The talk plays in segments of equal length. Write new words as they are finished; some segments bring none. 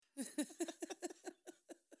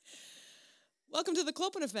Welcome to The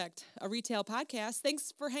Clopen Effect, a retail podcast.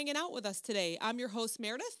 Thanks for hanging out with us today. I'm your host,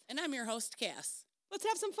 Meredith. And I'm your host, Cass. Let's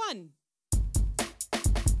have some fun.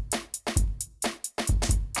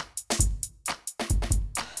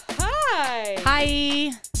 Hi.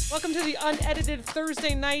 Hi. Welcome to the unedited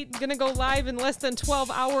Thursday night, gonna go live in less than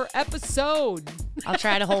 12-hour episode. I'll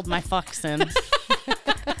try to hold my fucks in.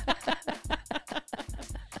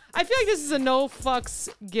 I feel like this is a no fucks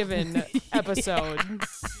given episode,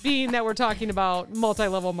 being that we're talking about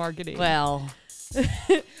multi-level marketing. Well,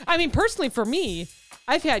 I mean, personally for me,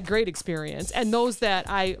 I've had great experience, and those that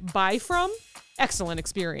I buy from, excellent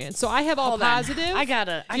experience. So I have all positive.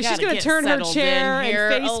 She's gonna turn her chair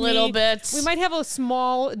and face a little me. bit. We might have a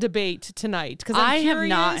small debate tonight because I have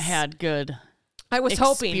not had good. I was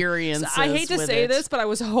hoping. I hate to say this, but I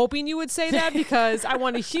was hoping you would say that because I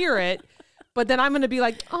want to hear it. But then I'm going to be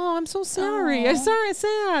like, oh, I'm so sorry. I'm sorry. It's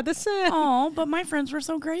sad. That's sad. Oh, but my friends were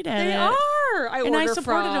so great at it. They are. I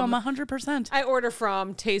supported them 100%. I order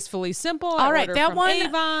from Tastefully Simple. All right, that one.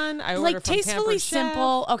 Avon. I order from Tastefully Pampered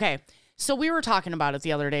Simple. Chef. Okay. So we were talking about it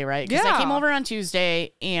the other day, right? Because I came over on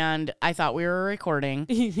Tuesday and I thought we were recording.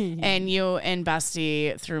 And you and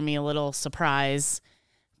Bestie threw me a little surprise.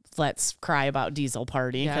 Let's cry about Diesel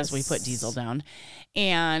party because we put Diesel down.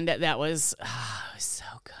 And that was, it was so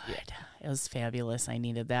good. Yeah. It was fabulous. I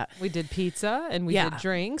needed that. We did pizza and we did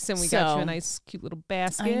drinks and we got you a nice, cute little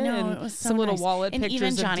basket. I know, and it was so some nice. little wallet and pictures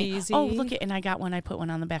even Johnny, of DZ. Oh, look and I got one. I put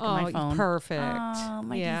one on the back of my phone. Perfect. Oh,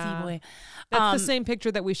 my DZ boy. That's the same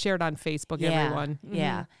picture that we shared on Facebook, everyone. Mm-hmm.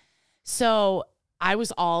 Yeah. So I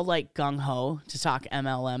was all like gung-ho to talk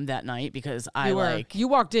MLM that night because you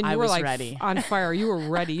walked in, you were like ready. On fire. You were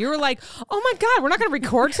ready. You were like, oh my God, we're not going to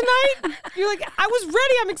record tonight? You're like, I was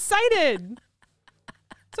ready. I'm excited.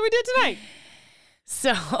 So we did tonight.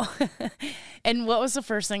 So, and what was the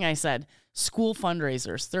first thing I said? School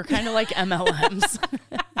fundraisers. They're kind of like MLMs.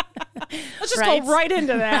 Let's just go right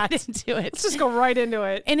into that. Right into it. Let's just go right into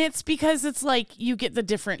it. And it's because it's like you get the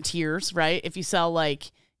different tiers, right? If you sell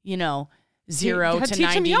like, $0 to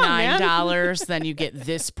 $99, then you get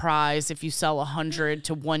this prize. If you sell 100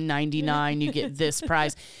 to $199, you get this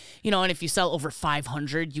prize. And if you sell over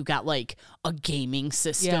 500, you got like a gaming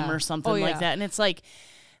system or something like that. And it's like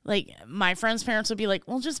my friends' parents would be like,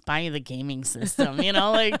 well, just buy the gaming system,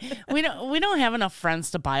 like we don't have enough friends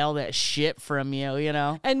to buy all that shit from you,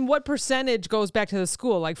 And what percentage goes back to the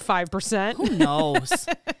school? Like 5%? Who knows?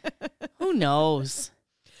 Who knows?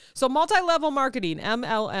 So multi-level marketing,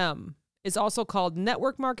 MLM, is also called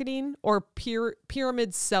network marketing or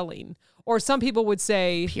pyramid selling. Or some people would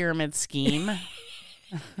say pyramid scheme.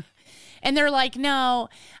 And they're like, no,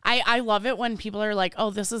 I love it when people are like,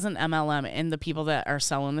 oh, this is an MLM. And the people that are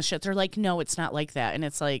selling the shit, they're like, no, it's not like that. And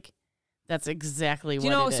it's like, that's exactly what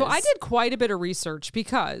it is. So I did quite a bit of research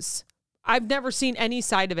because I've never seen any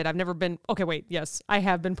side of it. I've never been, yes, I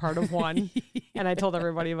have been part of one. And I told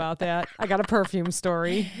everybody about that. I got a perfume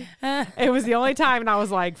story. It was the only time and I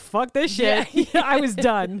was like, fuck this shit. Yeah. I was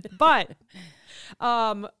done. But,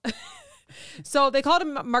 so they call it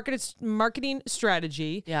a marketing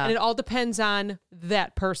strategy, and it all depends on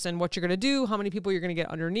that person, what you're going to do, how many people you're going to get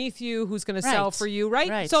underneath you, who's going to sell for you,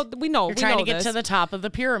 right? So we know you're trying to get to the top of the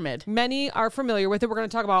pyramid. Many are familiar with it. We're going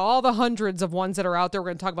to talk about all the hundreds of ones that are out there. We're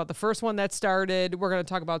going to talk about the first one that started. We're going to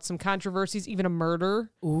talk about some controversies, even a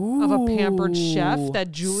murder of a Pampered Chef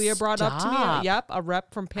that Julia brought up to me. Yep, a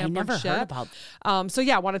rep from Pampered Chef. I never heard about. So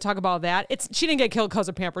I want to talk about that. She didn't get killed because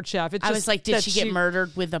of Pampered Chef. I was like, did she get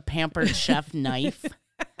murdered with a Pampered Chef knife?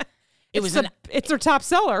 It's their top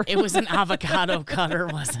seller. It was an avocado cutter,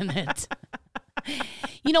 wasn't it?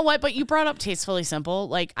 You know what? But you brought up Tastefully Simple.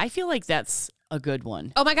 Like, I feel like that's a good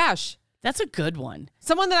one. Oh my gosh. That's a good one.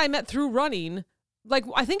 Someone that I met through running, like,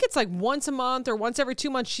 I think it's like once a month or once every 2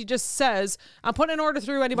 months, she just says, I'm putting an order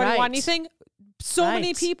through. Anybody want anything? So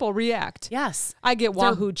many people react. Yes. I get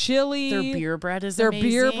Wahoo chili. Their beer bread is amazing.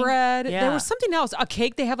 Their beer bread. Yeah. There was something else. A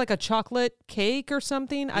cake. They have like a chocolate cake or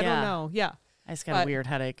something. I don't know. Yeah. I just got a weird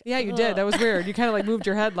headache. Yeah, you did. That was weird. You kind of like moved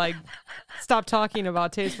your head like, stop talking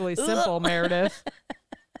about Tastefully Simple, Meredith.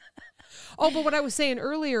 Oh, but what I was saying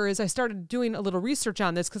earlier is I started doing a little research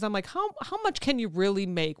on this because I'm like, how much can you really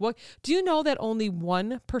make? What do you know that only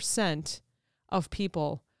 1% of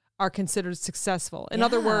people are considered successful? In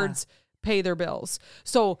other words, pay their bills.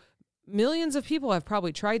 So millions of people have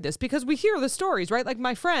probably tried this because we hear the stories, right? Like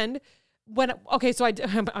my friend,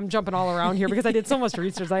 I'm jumping all around here because I did so much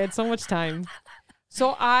research. I had so much time.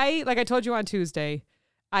 So I told you on Tuesday,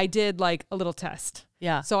 I did like a little test.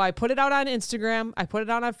 Yeah. So I put it out on Instagram. I put it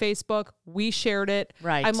out on Facebook. We shared it.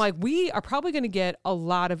 Right. I'm like, we are probably going to get a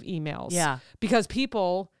lot of emails. Yeah. Because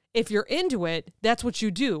people if you're into it, that's what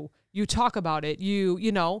you do. You talk about it.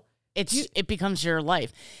 You know. It becomes your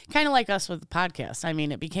life. Kind of like us with the podcast. I mean,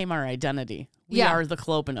 it became our identity. We are the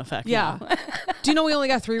Clopen effect. Yeah. Do you know we only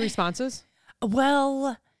got 3 responses?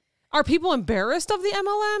 Well, are people embarrassed of the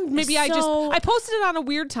MLM? Maybe I posted it on a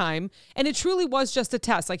weird time, and it truly was just a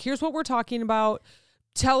test. Like, here's what we're talking about.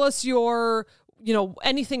 Tell us your,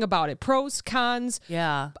 anything about it. Pros, cons.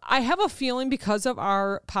 Yeah. I have a feeling because of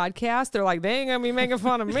our podcast, they're like, they ain't going to be making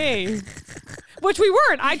fun of me. Which we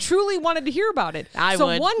weren't. I truly wanted to hear about it.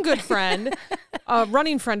 One good friend, a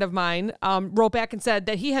running friend of mine, wrote back and said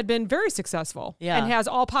that he had been very successful and has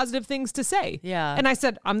all positive things to say. Yeah. And I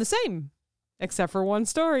said, I'm the same, except for one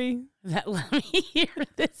story. Let me hear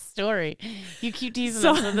this story. You keep teasing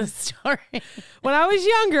us with this story. When I was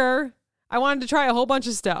younger, I wanted to try a whole bunch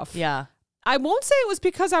of stuff. Yeah. I won't say it was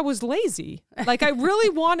because I was lazy. Like, I really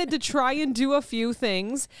wanted to try and do a few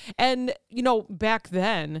things. And, back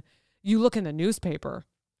then, you look in the newspaper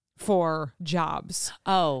for jobs.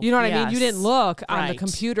 Oh, you know what I mean? You didn't look on the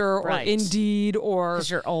computer or Indeed or, because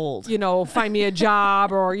you're old, find me a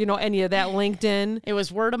job or, any of that LinkedIn. It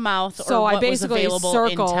was word of mouth. So or I basically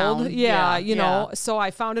circled. Yeah. So I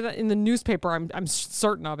found it in the newspaper. I'm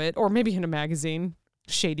certain of it, or maybe in a magazine,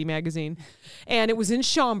 shady magazine. And it was in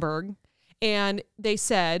Schaumburg. And they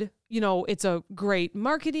said, it's a great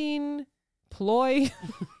marketing ploy.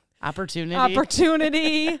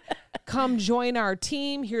 Opportunity. Come join our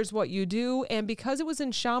team. Here's what you do. And because it was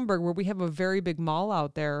in Schaumburg, where we have a very big mall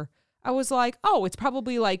out there, I was like, oh, it's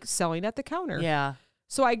probably like selling at the counter. Yeah.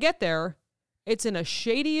 So I get there. It's in a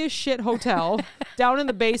shady as shit hotel down in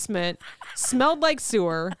the basement. Smelled like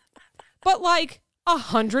sewer. But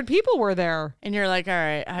 100 people were there. And you're like, all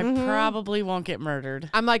right, I probably won't get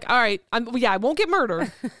murdered. I'm like, all right, I won't get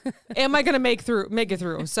murdered. Am I going to make it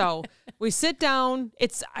through? So we sit down.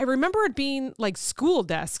 I remember it being like school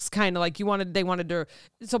desks, kind of like they wanted to,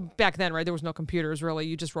 so back then, right, there was no computers really.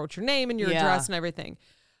 You just wrote your name and your address and everything.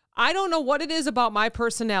 I don't know what it is about my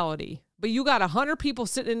personality, but you got 100 people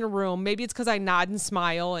sitting in a room. Maybe it's because I nod and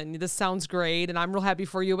smile and this sounds great and I'm real happy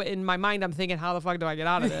for you. But in my mind, I'm thinking, how the fuck do I get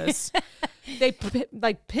out of this? They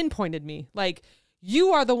pinpointed me. Like, you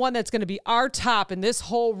are the one that's going to be our top in this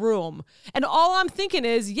whole room. And all I'm thinking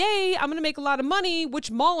is, yay, I'm going to make a lot of money.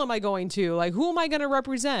 Which mall am I going to? Like, who am I going to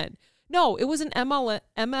represent? No, it was an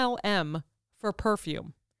MLM for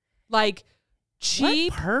perfume. Like,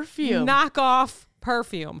 cheap perfume? Knockoff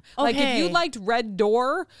perfume. Okay. Like, if you liked Red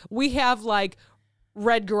Door, we have like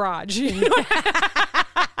Red Garage.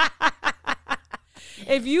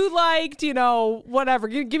 If you liked, whatever,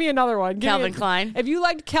 give me another one. Calvin Klein. If you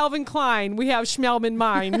liked Calvin Klein, we have Schmelman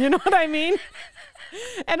Mine. You know what I mean?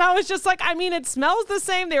 And I was just like, it smells the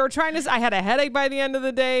same. They were trying to, I had a headache by the end of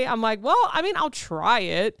the day. I'm like, well, I'll try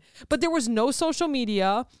it. But there was no social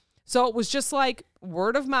media. So it was just like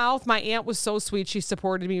word of mouth. My aunt was so sweet. She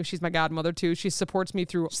supported me. She's my godmother too. She supports me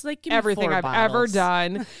through everything I've ever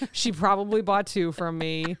done. She probably bought 2 from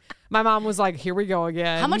me. My mom was like, here we go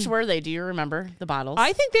again. How much were they? Do you remember the bottles?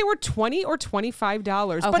 I think they were $20 or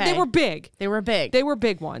 $25, but they were big. They were big. They were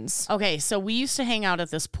big ones. Okay, so we used to hang out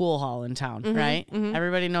at this pool hall in town, right? Mm-hmm.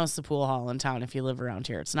 Everybody knows the pool hall in town if you live around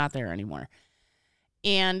here. It's not there anymore.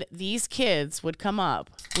 And these kids would come up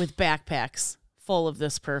with backpacks full of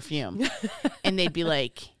this perfume. And they'd be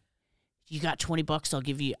like, you got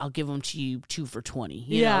 $20, I'll give them to you 2 for $20.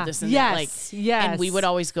 You know, this and that. Yes. And we would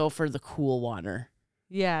always go for the cool water.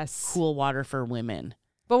 Yes. Cool water for women.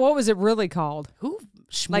 But what was it really called? Who?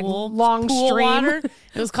 Like long pool stream? Water?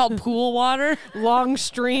 It was called pool water. Long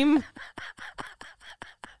stream.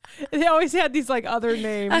 They always had these other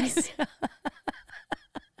names.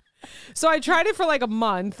 So I tried it for a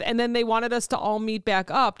month, and then they wanted us to all meet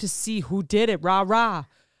back up to see who did it. Rah, rah.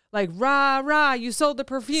 Like, rah, rah, you sold the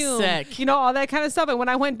perfume. Sick. All that kind of stuff. And when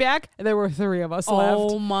I went back, there were 3 of us left.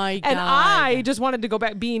 Oh, my God. And I just wanted to go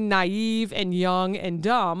back being naive and young and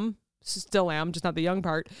dumb. Still am, just not the young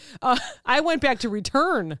part. I went back to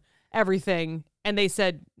return everything. And they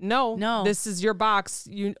said, no, this is your box.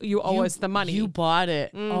 You owe us the money. You bought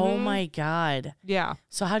it. Mm-hmm. Oh, my God. Yeah.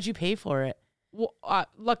 So how'd you pay for it? Well,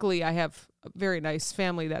 luckily, I have a very nice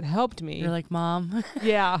family that helped me. You're like, Mom.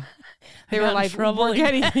 Yeah. They were like, we're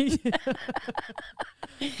getting... I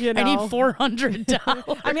need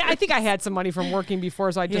 $400. I think I had some money from working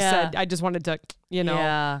before, so I just said, I just wanted to,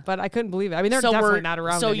 but I couldn't believe it. They're definitely not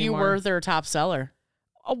around anymore. So you were their top seller?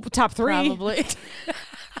 Oh, top 3. Probably.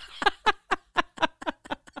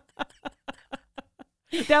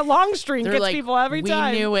 That long string They're gets like, people every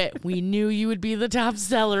time. We knew it. We knew you would be the top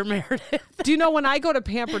seller, Meredith. Do you know when I go to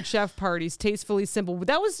Pampered Chef parties, Tastefully Simple,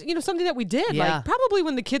 that was, something that we did. Yeah. Like probably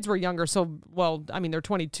when the kids were younger. So, well, I mean, they're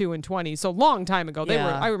 22 and 20. So long time ago.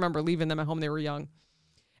 I remember leaving them at home. They were young.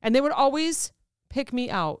 And they would always pick me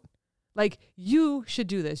out. Like, you should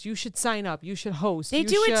do this. You should sign up. You should host. They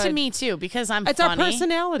do it to me too because I'm It's funny. our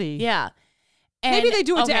personality. Yeah. And, maybe they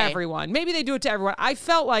do it to everyone. I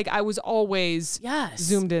felt like I was always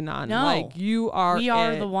zoomed in on. No. Like, we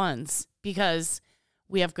are the ones because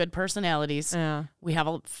we have good personalities. Yeah. We have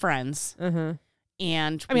friends. Mm-hmm.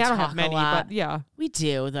 And I don't have many, but yeah. We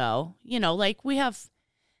do, though. Like we have,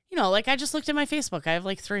 like I just looked at my Facebook. I have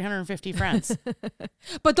like 350 friends.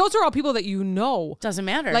 But those are all people that you know. Doesn't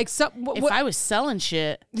matter. Like if I was selling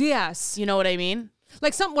shit. Yes. You know what I mean?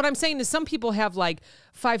 Like what I'm saying is some people have like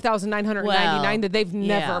 5,999 that they've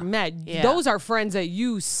never met. Yeah. Those are friends that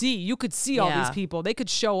you see. You could see all these people. They could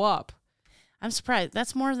show up. I'm surprised.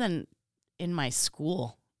 That's more than in my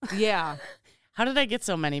school. Yeah. How did I get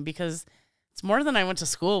so many? Because it's more than I went to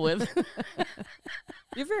school with.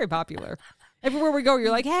 You're very popular. Everywhere we go,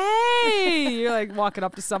 you're like, hey. You're like walking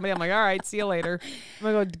up to somebody. I'm like, all right, see you later. I'm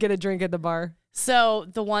going to go get a drink at the bar. So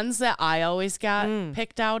the ones that I always got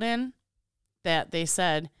picked out in that they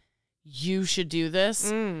said, you should do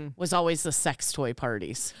this was always the sex toy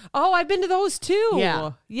parties. Oh, I've been to those too.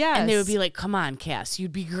 Yeah. Yes. And they would be like, come on, Cass,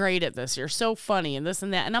 you'd be great at this. You're so funny and this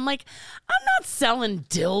and that. And I'm like, I'm not selling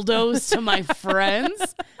dildos to my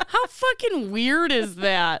friends. How fucking weird is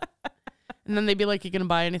that? And then they'd be like, you going to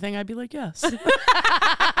buy anything? I'd be like, yes.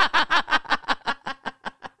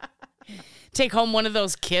 Take home one of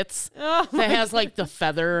those kits that has like the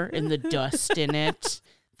feather and the dust in it.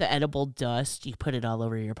 The edible dust, you put it all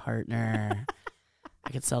over your partner. I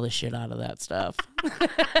could sell the shit out of that stuff.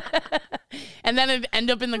 And then it'd end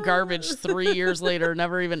up in the garbage 3 years later,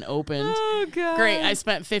 never even opened. Oh, God. Great. I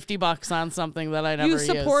spent $50 on something that I never used.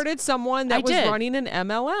 You supported someone that was running an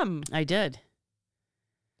MLM. I did.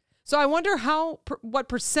 So I wonder what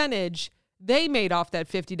percentage they made off that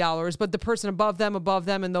 $50, but the person above them,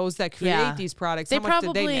 and those that create these products, how much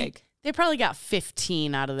did they make? They probably got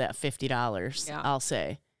 15 out of that $50, I'll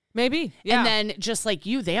say. Maybe. Yeah. And then just like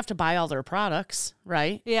you, they have to buy all their products,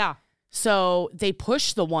 right? Yeah. So they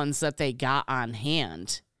push the ones that they got on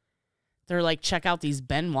hand. They're like, check out these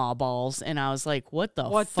Benoit balls. And I was like, what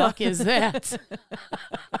the fuck is that?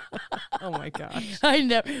 Oh my gosh. I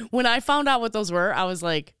know. When I found out what those were, I was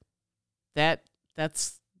like,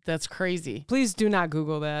 that's crazy. Please do not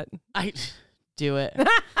Google that. I do it.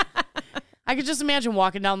 I could just imagine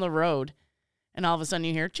walking down the road and all of a sudden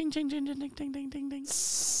you hear ching, ching, ching, ching, ding, ding, ding, ding, ding.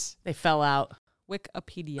 They fell out.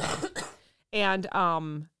 Wikipedia. And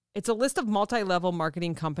it's a list of multi-level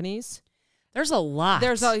marketing companies. There's a lot.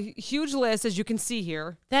 There's a huge list, as you can see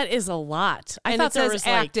here. That is a lot. I thought thought there was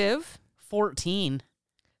active. Like 14.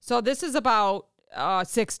 So this is about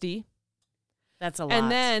 60. That's a lot.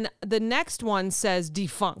 And then the next one says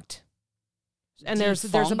defunct. And there's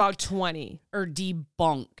about 20. Or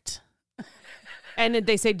debunked. And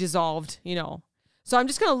they say dissolved, So I'm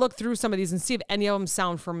just going to look through some of these and see if any of them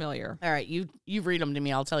sound familiar. All right, you read them to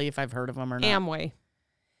me. I'll tell you if I've heard of them or not. Amway.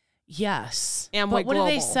 Yes. Amway But what Global.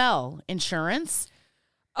 do they sell? Insurance?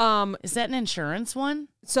 Is that an insurance one?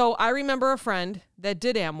 So I remember a friend that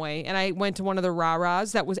did Amway, and I went to one of the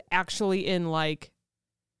rah-rahs that was actually in like,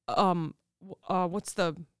 where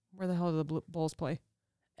the hell do the Bulls play?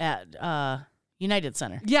 At United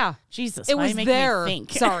Center. Yeah. Jesus. It was there. Me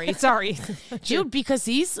think? Sorry. Dude, because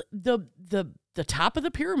the top of the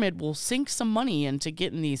pyramid will sink some money into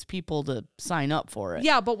getting these people to sign up for it.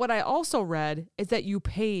 Yeah, but what I also read is that you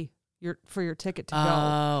pay for your ticket to go.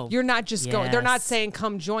 Oh, you're not just going. They're not saying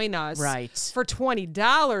come join us. Right. For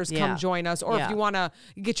 $20, come join us. Or if you want to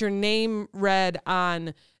get your name read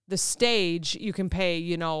on the stage, you can pay,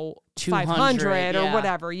 $500 or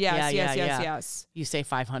whatever. Yes. You say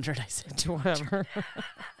 500, I said whatever.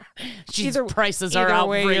 Prices are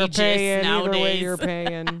outrageous nowadays. Either way you're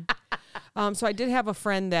paying. So I did have a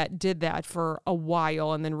friend that did that for a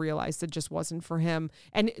while and then realized it just wasn't for him.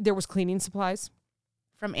 And there was cleaning supplies.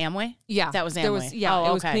 From Amway? Yeah. That was Amway.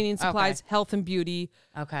 It was cleaning supplies, health and beauty,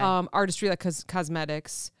 artistry, like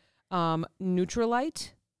cosmetics,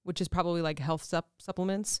 Nutrilite, which is probably like health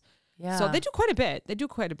supplements. Yeah. So they do quite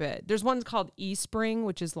a bit. There's one called eSpring,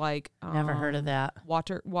 which is like never heard of that.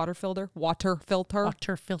 Water filter.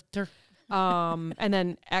 And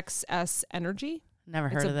then XS Energy. Never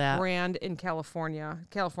heard of that. It's a brand in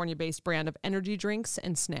California-based brand of energy drinks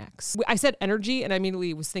and snacks. I said energy, and I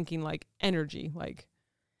immediately was thinking like energy, like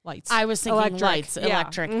lights. I was thinking electric. lights, Yeah.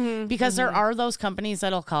 electric, Mm-hmm. because there are those companies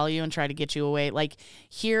that'll call you and try to get you away. Like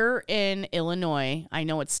here in Illinois, I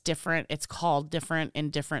know it's different. It's called different in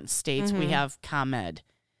different states. We have ComEd,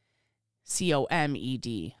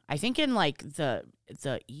 COMED. I think in like the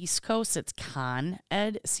East Coast, it's ConEd,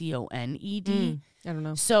 CONED. I don't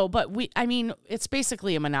know. So, but it's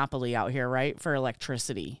basically a monopoly out here, right? For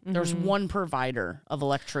electricity. There's one provider of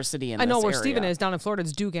electricity in this I know where area. Steven is down in Florida.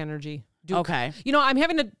 It's Duke Energy. Duke. Okay. You know, I'm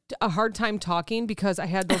having a hard time talking because I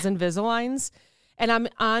had those Invisaligns and I'm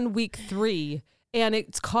on week 3 and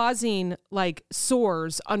it's causing like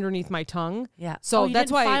sores underneath my tongue. Yeah. So you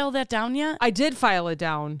that's didn't why file that down yet? I did file it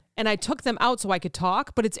down and I took them out so I could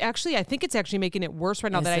talk, but I think it's actually making it worse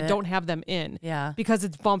right now that I don't have them in. Yeah. Because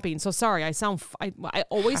it's bumping. So sorry, I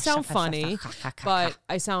always sound funny, but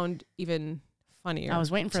I sound even funnier. I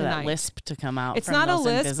was waiting for that lisp to come out. It's from not a those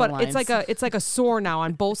lisp, but Invisaligns. it's like a sore now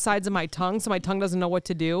on both sides of my tongue, so my tongue doesn't know what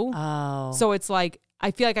to do. Oh. So it's like I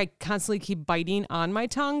feel like I constantly keep biting on my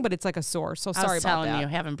tongue, but it's like a sore. So sorry I was about telling that. you,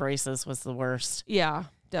 having braces was the worst. Yeah,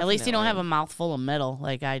 definitely. At least you don't have a mouthful of metal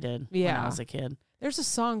like I did when I was a kid. There's a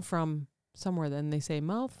song from somewhere then they say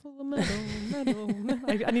mouthful of metal, metal.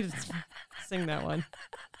 I need to sing that one.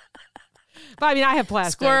 But I mean, I have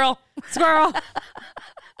plastic. Squirrel.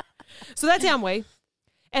 So that's Amway.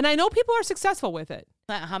 And I know people are successful with it.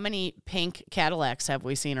 How many pink Cadillacs have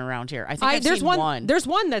we seen around here? I think I've there's seen one. There's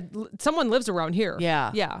one that someone lives around here.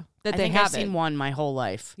 Yeah. Yeah. I think I've seen one my whole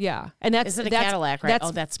life. Yeah. And Is it a Cadillac, right?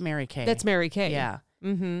 That's Mary Kay. That's Mary Kay. Yeah.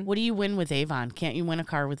 Mm-hmm. What do you win with Avon? Can't you win a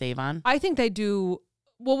car with Avon? I think they do.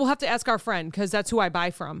 Well, we'll have to ask our friend because that's who I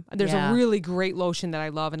buy from. There's a really great lotion that I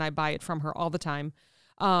love and I buy it from her all the time.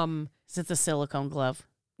 Is it the silicone glove?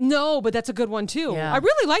 No, but that's a good one too. Yeah. I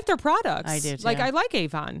really like their products. I do too. Like I like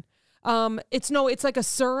Avon. It's like a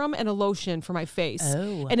serum and a lotion for my face.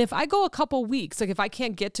 Oh. And if I go a couple weeks, like if I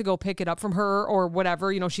can't get to go pick it up from her or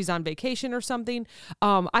whatever, she's on vacation or something,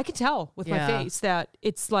 I can tell with my face that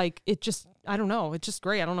it's like, I don't know. It's just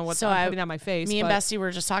great. I don't know what I'm putting on my face. Me and Bestie were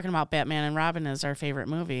just talking about Batman and Robin as our favorite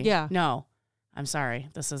movie. Yeah. No, I'm sorry.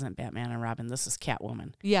 This isn't Batman and Robin. This is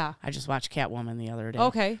Catwoman. Yeah. I just watched Catwoman the other day.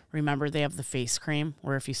 Okay. Remember they have the face cream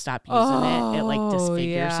where if you stop using it like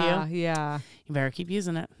disfigures you? Yeah. You better keep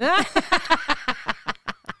using it.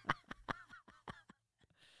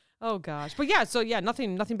 Oh gosh. But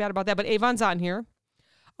nothing bad about that. But Avon's on here.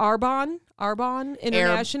 Arbonne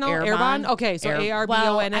International. Arbonne. Okay, so Arbonne.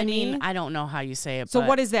 Well, I mean, I don't know how you say it. So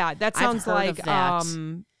what is that? That sounds like that.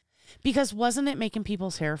 Because wasn't it making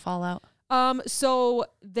people's hair fall out? So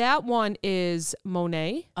that one is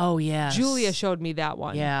Monet. Oh yeah. Julia showed me that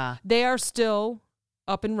one. Yeah. They are still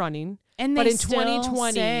up and running. But in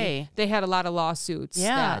 2020, they had a lot of lawsuits.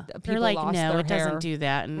 Yeah. That They're people like, lost no, their it hair. doesn't do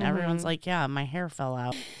that. And everyone's like, yeah, my hair fell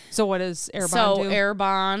out. So what does Arbonne So do?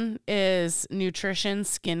 Arbonne is nutrition,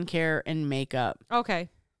 skincare, and makeup. Okay.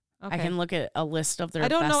 I can look at a list of their I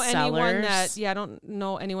don't know anyone sellers. I don't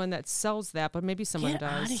know anyone that sells that, but maybe someone Get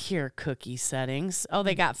does. out of here, cookie settings. Oh,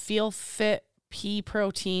 they got Feel Fit Pea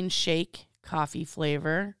Protein Shake coffee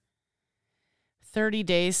flavor. 30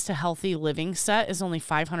 Days to Healthy Living set is only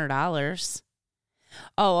 $500.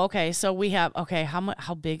 Oh, okay. So we have,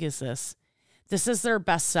 how big is this? This is their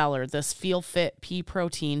best seller, this Feel Fit Pea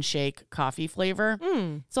Protein Shake coffee flavor.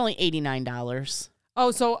 It's only $89.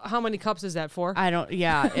 Oh, so how many cups is that for?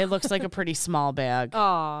 It looks like a pretty small bag.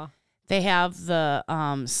 Aw. They have the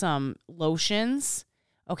some lotions.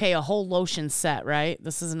 Okay, a whole lotion set, right?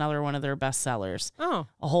 This is another one of their best sellers. Oh.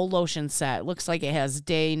 A whole lotion set. Looks like it has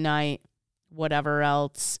day, night, whatever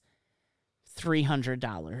else.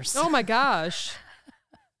 $300. Oh my gosh.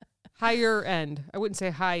 Higher end. I wouldn't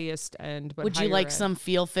say highest end, but would you like end. some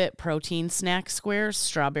Feel Fit protein snack squares,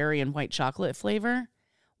 strawberry and white chocolate flavor?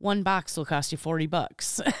 One box will cost you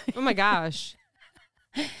 $40. Oh my gosh.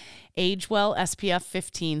 Age Well SPF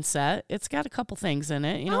 15 set. It's got a couple things in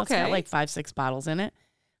it. It's got like 5-6 bottles in it.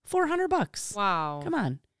 $400. Wow. Come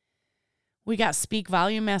on. We got Speak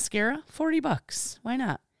Volume mascara, $40. Why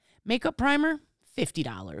not? Makeup primer,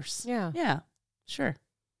 $50. Yeah. Yeah. Sure.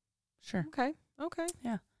 Okay.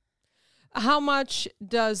 Yeah. How much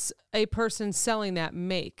does a person selling that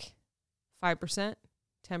make? 5%?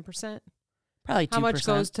 10%? Probably 2%. How much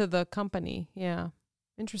goes to the company? Yeah.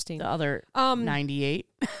 Interesting. The other 98.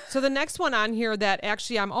 So the next one on here that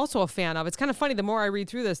actually I'm also a fan of, it's kind of funny, the more I read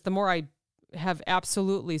through this, the more I have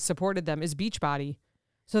absolutely supported them, is Beachbody.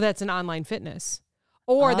 So that's an online fitness.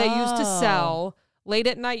 Or they used to sell, late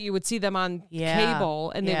at night, you would see them on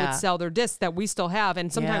cable, and they would sell their discs that we still have,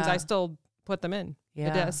 and sometimes I still put them in,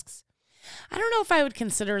 the discs. I don't know if I would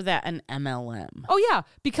consider that an MLM. Oh, yeah,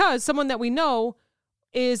 because someone that we know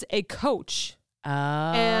is a coach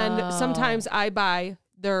And sometimes I buy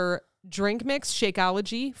their drink mix,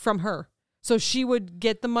 Shakeology, from her. So she would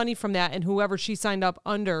get the money from that, and whoever she signed up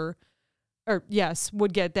under,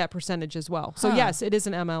 would get that percentage as well. So yes, it is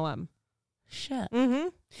an MLM. Shit.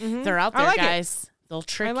 Mm-hmm. They're out there, guys. They'll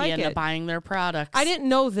trick you into buying their products. I didn't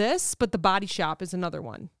know this, but the Body Shop is another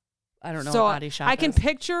one. I don't know what Body Shop is. I can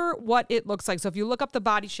picture what it looks like. So if you look up the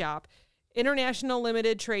Body Shop, International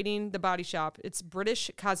Limited Trading, the Body Shop, it's British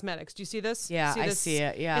Cosmetics. Do you see this? Yeah, I see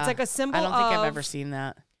it. Yeah. It's like a symbol. I don't think I've ever seen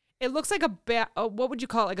that. It looks like what would you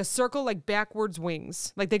call it? Like a circle, like backwards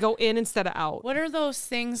wings. Like they go in instead of out. What are those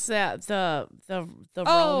things that the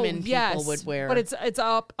Roman people would wear? But it's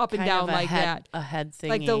up and down like that. A head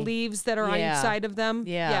thing. Like the leaves that are on each side of them.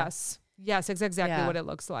 Yeah. Yes, it's exactly what it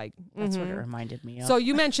looks like. That's what it reminded me of. So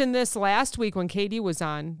you mentioned this last week when Katie was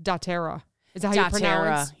on, doTERRA. Is that how you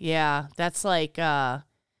pronounce? Yeah, that's like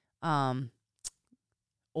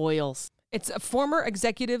oils. It's former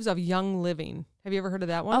executives of Young Living. Have you ever heard of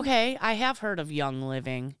that one? Okay, I have heard of Young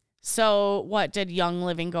Living. So what, did Young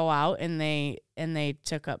Living go out and they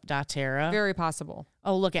took up doTERRA? Very possible.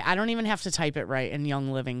 Oh, look, I don't even have to type it right, and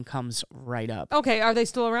Young Living comes right up. Okay, are they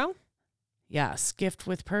still around? Yes, gift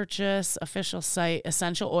with purchase, official site,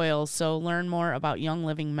 essential oils. So learn more about Young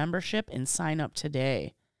Living membership and sign up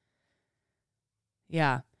today.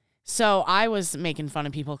 Yeah. So I was making fun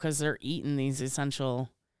of people because they're eating these essential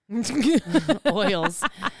oils.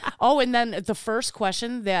 Oh, and then the first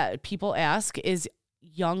question that people ask is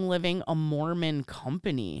Young Living a Mormon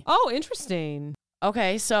company? Oh, interesting.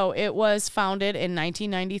 Okay, so it was founded in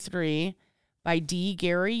 1993 by D.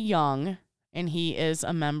 Gary Young, and he is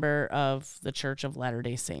a member of the Church of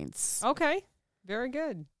Latter-day Saints. Okay, very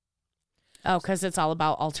good. Oh, because it's all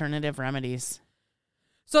about alternative remedies.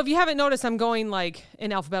 So if you haven't noticed, I'm going like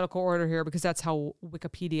in alphabetical order here because that's how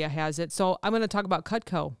Wikipedia has it. So I'm going to talk about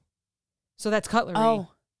Cutco. So that's cutlery. Oh.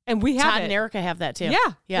 And we have Todd it. and Erica have that too.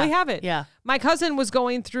 Yeah, we have it. Yeah. My cousin was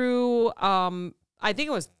going through, I think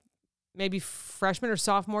it was maybe freshman or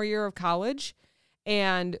sophomore year of college,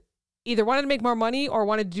 and either wanted to make more money or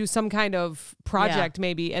wanted to do some kind of project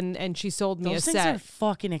maybe, and she sold me Those a things set. are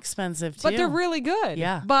fucking expensive too. But they're really good.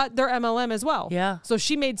 Yeah. But they're MLM as well. Yeah. So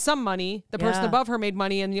she made some money. The person above her made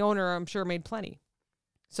money, and the owner, I'm sure, made plenty.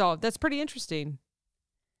 So that's pretty interesting.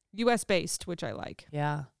 U.S. based, which I like.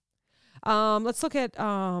 Yeah. Let's look at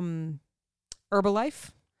Herbalife.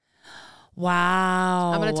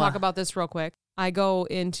 Wow. I'm going to talk about this real quick. I go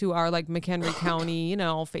into our like McHenry County,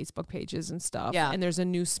 Facebook pages and stuff. Yeah. And there's a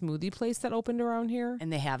new smoothie place that opened around here.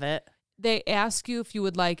 And they have it. They ask you if you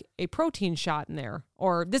would like a protein shot in there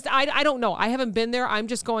or this. I don't know. I haven't been there. I'm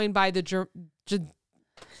just going by the,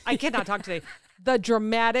 I cannot talk today. The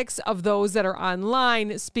dramatics of those that are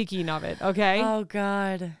online speaking of it. Okay. Oh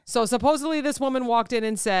God. So supposedly this woman walked in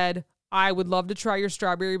and said, I would love to try your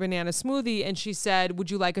strawberry banana smoothie. And she said,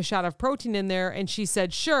 would you like a shot of protein in there? And she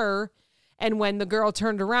said, sure. And when the girl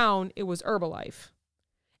turned around, it was Herbalife.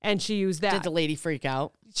 And she used that. Did the lady freak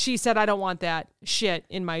out? She said, I don't want that shit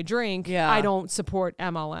in my drink. Yeah. I don't support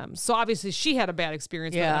MLMs. So obviously she had a bad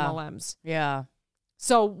experience with MLMs. Yeah.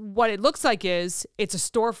 So what it looks like is it's a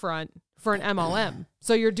storefront for an MLM.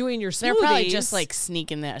 So you're doing your smoothies. They're probably just like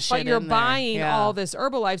sneaking that shit in there. But you're buying all this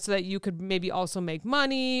Herbalife so that you could maybe also make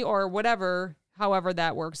money or whatever, however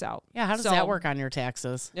that works out. Yeah, how does that work on your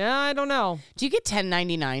taxes? Yeah, I don't know. Do you get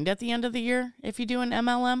 1099 at the end of the year if you do an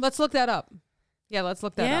MLM? Let's look that up. Yeah, let's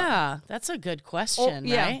look that up. Yeah, that's a good question,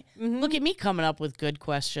 right? Mm-hmm. Look at me coming up with good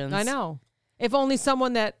questions. I know. If only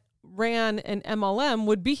someone that ran an MLM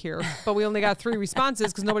would be here, but we only got 3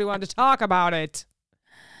 responses because nobody wanted to talk about it.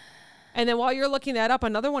 And then while you're looking that up,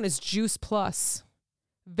 another one is Juice Plus.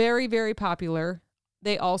 Very, very popular.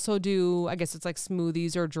 They also do, I guess it's like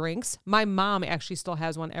smoothies or drinks. My mom actually still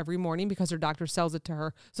has one every morning because her doctor sells it to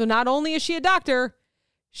her. So not only is she a doctor,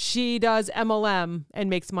 she does MLM and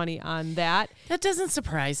makes money on that. That doesn't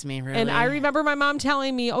surprise me, really. And I remember my mom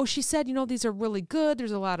telling me, oh, she said, these are really good.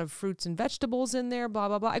 There's a lot of fruits and vegetables in there, blah,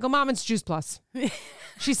 blah, blah. I go, Mom, it's Juice Plus.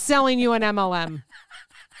 She's selling you an MLM.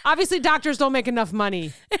 Obviously, doctors don't make enough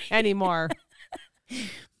money anymore.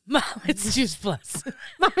 Mom, it's Juice Plus.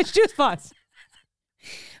 Mom, it's Juice Plus.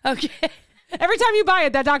 Okay. Every time you buy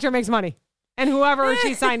it, that doctor makes money. And whoever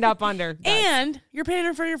she signed up under does. And you're paying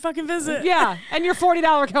her for your fucking visit. Yeah. And your $40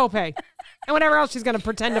 copay. And whatever else she's going to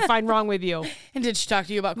pretend to find wrong with you. And did she talk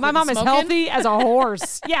to you about my mom smoking? Is healthy as a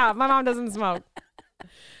horse. Yeah, my mom doesn't smoke.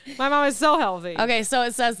 My mom is so healthy. Okay, so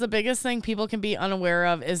it says the biggest thing people can be unaware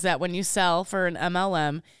of is that when you sell for an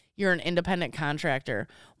MLM, you're an independent contractor.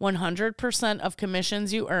 100% of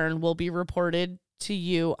commissions you earn will be reported to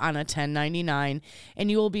you on a 1099,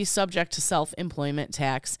 and you will be subject to self-employment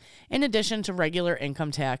tax in addition to regular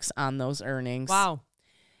income tax on those earnings. Wow.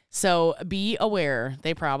 So be aware.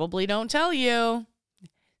 They probably don't tell you.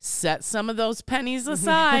 Set some of those pennies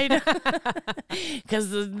aside because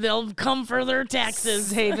they'll come for their taxes.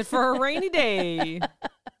 Save it for a rainy day.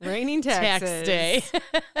 Raining taxes. Tax day.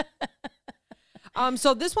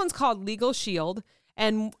 So this one's called Legal Shield.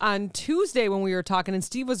 And on Tuesday when we were talking and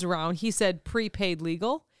Steve was around, he said prepaid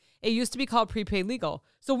legal. It used to be called prepaid legal.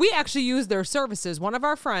 So we actually used their services. One of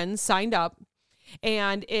our friends signed up.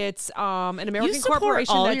 And it's an American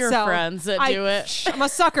corporation all that your sells. friends that do it. I'm a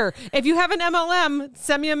sucker. If you have an MLM,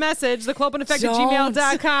 send me a message,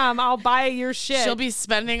 theclopeneffect@gmail.com. I'll buy your shit. She'll be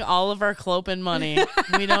spending all of our Clopen money.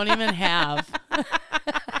 We don't even have.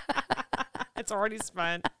 It's already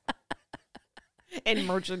spent. In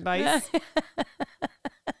merchandise.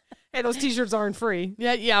 Hey, those t-shirts aren't free.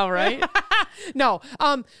 Yeah, right? No.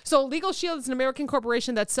 So Legal Shield is an American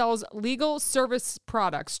corporation that sells legal service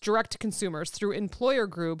products direct to consumers through employer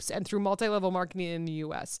groups and through multi-level marketing in the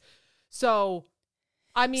U.S. So,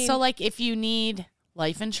 I mean... So, like, if you need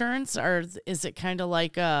life insurance, or is it kind of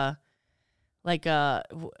like a,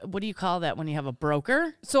 what do you call that when you have a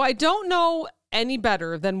broker? So I don't know any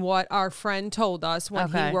better than what our friend told us when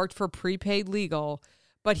he worked for Prepaid Legal.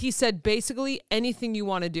 But he said basically anything you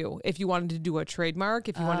want to do. If you wanted to do a trademark,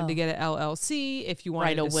 if you wanted to get an LLC, if you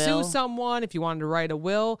wanted to sue someone, if you wanted to write a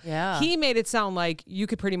will. Yeah. He made it sound like you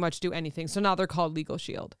could pretty much do anything. So now they're called Legal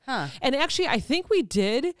Shield. Huh. And actually, I think we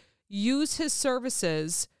did use his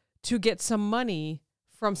services to get some money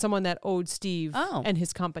from someone that owed Steve and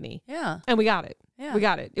his company. Yeah. And we got it. Yeah. We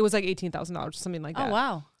got it. It was like $18,000, something like that. Oh,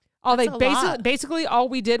 wow. Oh, they basically all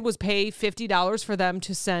we did was pay $50 for them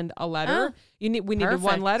to send a letter. We needed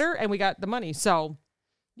one letter, and we got the money. So,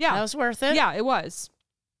 yeah, that was worth it. Yeah, it was.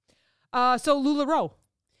 So LuLaRoe.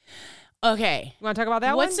 Okay, you want to talk about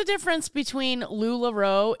that? What's the difference between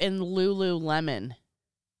LuLaRoe and Lululemon?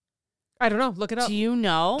 I don't know. Look it up. Do you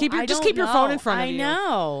know? Keep your phone in front of you. I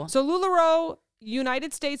know. So LuLaRoe,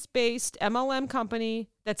 United States-based MLM company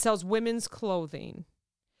that sells women's clothing.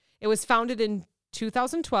 It was founded in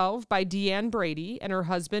 2012 by Deanne Brady and her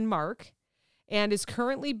husband, Mark, and is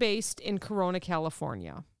currently based in Corona,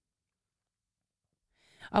 California.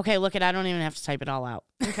 Okay, look I don't even have to type it all out.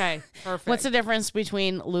 Okay, perfect. What's the difference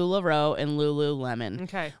between LuLaRoe and Lululemon?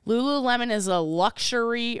 Okay. Lululemon is a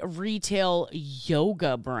luxury retail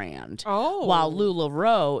yoga brand. Oh. While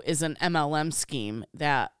LuLaRoe is an MLM scheme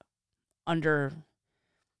that under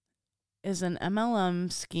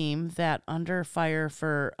fire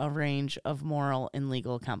for a range of moral and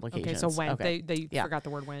legal complications. Okay, so went. Okay. They forgot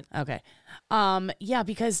the word went. Okay. Yeah,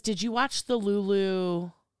 because did you watch the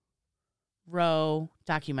LuLaRoe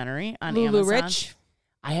documentary on Amazon? Lulu Rich?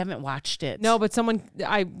 I haven't watched it. No, but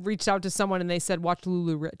I reached out to someone and they said, watch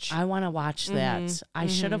Lulu Rich. I want to watch that. I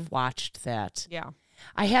should have watched that. Yeah.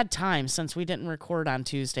 I had time since we didn't record on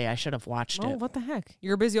Tuesday. I should have watched it. Oh, what the heck?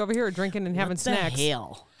 You're busy over here drinking and having snacks. What the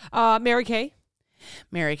hell? Mary Kay.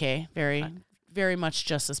 Mary Kay. Very much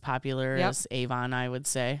just as popular as Avon, I would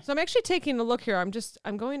say. So I'm actually taking a look here. I'm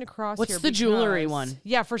going across here. What's the jewelry one?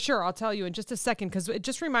 Yeah, for sure. I'll tell you in just a second because it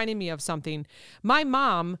just reminded me of something. My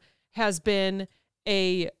mom has been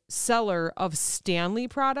a seller of Stanley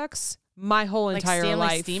products my whole entire Stanley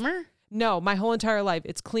life. Steamer? No, my whole entire life.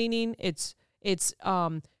 It's cleaning. It's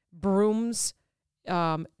brooms,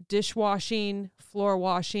 dishwashing, floor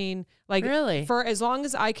washing. Like really? For as long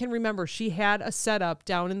as I can remember, she had a setup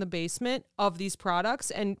down in the basement of these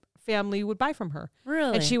products and family would buy from her.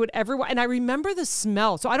 Really? And she would and I remember the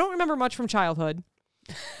smell. So I don't remember much from childhood,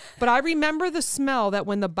 but I remember the smell that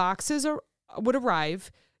when the boxes would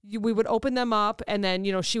arrive, we would open them up and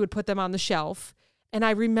then, she would put them on the shelf. And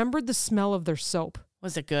I remembered the smell of their soap.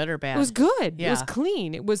 Was it good or bad? It was good. Yeah. It was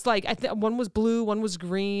clean. It was like, one was blue, one was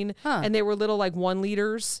green, and they were little like 1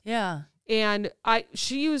 liters. Yeah. And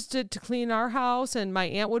she used it to clean our house, and my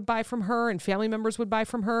aunt would buy from her, and family members would buy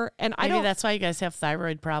from her. And maybe that's why you guys have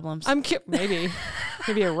thyroid problems. Maybe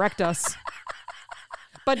it wrecked us.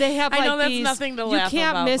 But they have I know that's nothing to laugh about. You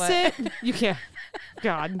can't miss it. You can't.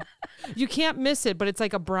 God, you can't miss it. But it's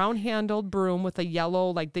like a brown handled broom with a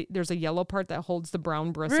yellow, there's a yellow part that holds the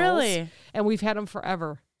brown bristles. Really? And we've had them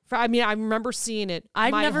forever. I remember seeing it.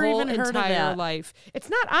 I've never even heard of that. Life. It's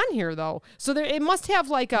not on here though, so it must have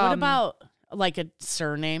like what about like a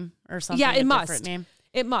surname or something? Yeah, it must. Different name.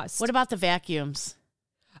 It must. What about the vacuums?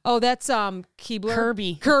 Oh, that's Keebler.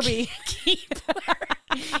 Kirby.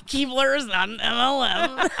 Keebler's not an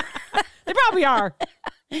MLM. They probably are.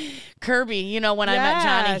 Kirby, when I met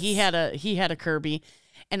Johnny, he had a Kirby,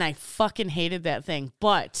 and I fucking hated that thing.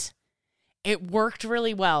 But It worked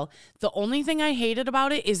really well. The only thing I hated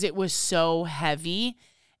about it is it was so heavy,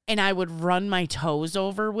 and I would run my toes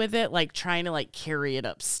over with it, like trying to like carry it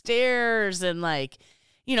upstairs and like,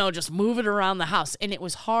 you know, just move it around the house. And it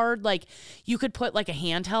was hard. Like you could put like a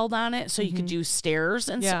handheld on it so you could do stairs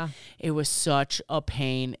and stuff. It was such a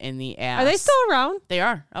pain in the ass. Are they still around? They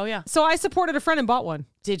are. Oh yeah. So I supported a friend and bought one.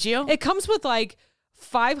 Did you? It comes with like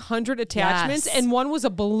 500 attachments, and one was a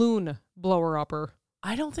balloon blower upper.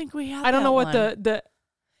 I don't think we have. I don't know what one. the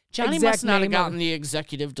Johnny exact must not have name gotten of- the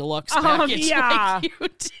executive deluxe package. Yeah. Like you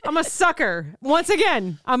did. I'm a sucker. Once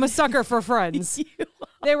again, I'm a sucker for friends.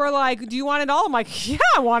 They were like, "Do you want it all?" I'm like, "Yeah,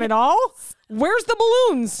 I want it all. Where's the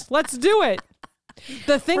balloons? Let's do it."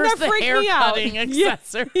 The thing Where's that the freaked hair me out. cutting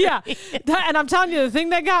accessory? Yeah. And I'm telling you, the thing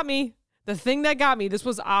that got me, this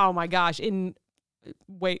was, oh my gosh, in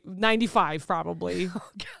 95 probably.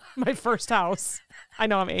 Oh, my first house. I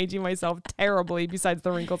know I'm aging myself terribly besides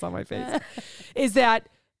the wrinkles on my face. Is that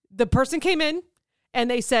the person came in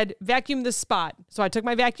and they said, vacuum this spot. So I took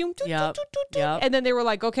my vacuum. Yep. And then they were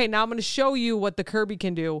like, okay, now I'm going to show you what the Kirby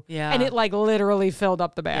can do. Yeah. And it like literally filled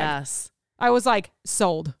up the bag. Yes. I was like,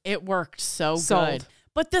 sold. It worked so Sold. good.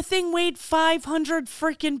 But the thing weighed 500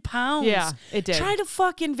 freaking pounds. Yeah, it did. Try to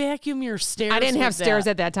fucking vacuum your stairs. I didn't have with stairs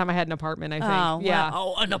that. at that time. I had an apartment, I think. Oh, yeah.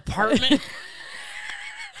 wow. Oh, an apartment?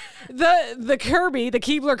 The Kirby, the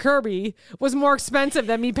Keebler Kirby, was more expensive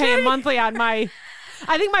than me paying monthly on my.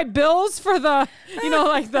 I think my bills for the,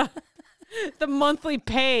 like the monthly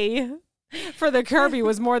pay for the Kirby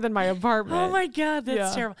was more than my apartment. Oh my God,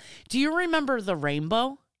 that's terrible. Do you remember the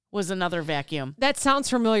Rainbow? Was another vacuum. That sounds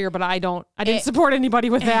familiar, but I didn't support anybody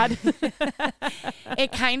with that.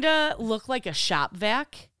 It kind of looked like a shop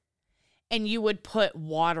vac, and you would put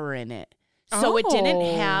water in it. So it didn't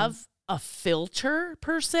have a filter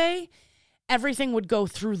per se. Everything would go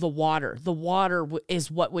through the water. The water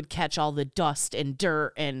is what would catch all the dust and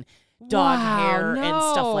dirt and dog hair and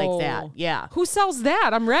stuff like that. Yeah. Who sells that?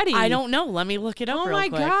 I'm ready. I don't know. Let me look it up real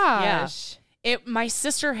quick. Oh my gosh. Yeah. My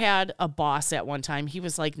sister had a boss at one time. He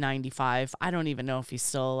was like 95. I don't even know if he's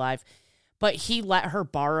still alive. But he let her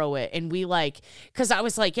borrow it. And we because I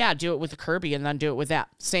was like, yeah, do it with the Kirby and then do it with that.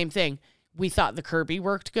 Same thing. We thought the Kirby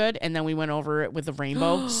worked good. And then we went over it with the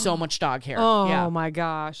Rainbow. So much dog hair. Oh my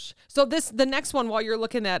gosh. So the next one while you're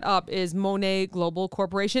looking that up is Monet Global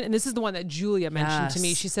Corporation. And this is the one that Julia mentioned to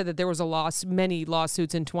me. She said that there was many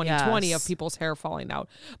lawsuits in 2020 of people's hair falling out.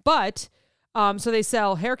 But... so they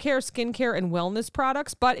sell hair care, skin care, and wellness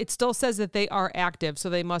products, but it still says that they are active. So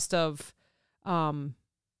they must have,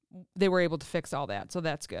 they were able to fix all that. So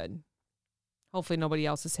that's good. Hopefully nobody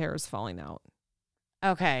else's hair is falling out.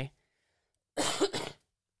 Okay.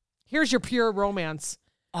 Here's your pure romance.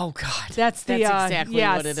 Oh God. That's exactly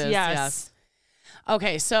what it is. Yes.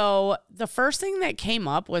 Okay. So the first thing that came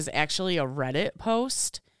up was actually a Reddit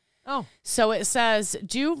post. Oh. So it says,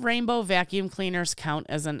 do rainbow vacuum cleaners count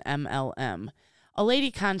as an MLM? A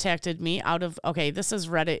lady contacted me this is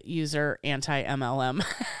Reddit user anti-MLM.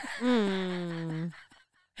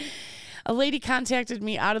 A lady contacted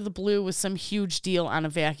me out of the blue with some huge deal on a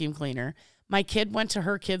vacuum cleaner. My kid went to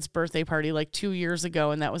her kid's birthday party like 2 years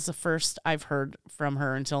ago, and that was the first I've heard from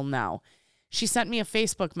her until now. She sent me a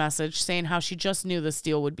Facebook message saying how she just knew this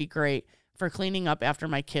deal would be great for cleaning up after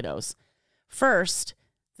my kiddos. First,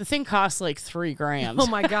 the thing costs like $3,000. Oh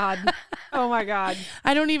my God. Oh my God.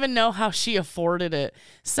 I don't even know how she afforded it.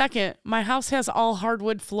 Second, my house has all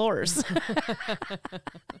hardwood floors.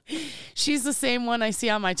 She's the same one I see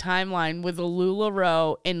on my timeline with the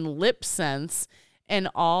LuLaRoe and Lip Sense and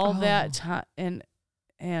all that time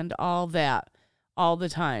and all that all the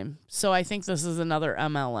time. So I think this is another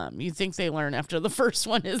MLM. You think they learn after the first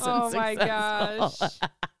one isn't successful. My gosh.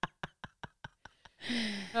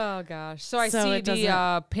 Oh gosh. So I see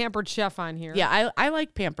the Pampered Chef on here. Yeah, I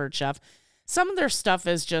like Pampered Chef. Some of their stuff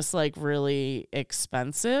is just like really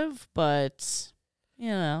expensive, but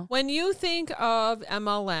When you think of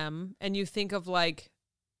MLM and you think of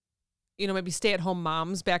maybe stay-at-home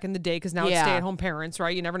moms back in the day, because now it's stay-at-home parents,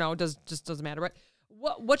 right? You never know. It just doesn't matter. But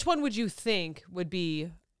which one would you think would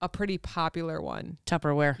be a pretty popular one?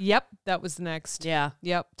 Tupperware. Yep, that was next. Yeah.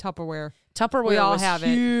 Yep, Tupperware. Tupperware we all was have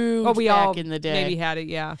huge it. We back all in the day. Maybe had it,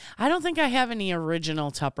 yeah. I don't think I have any original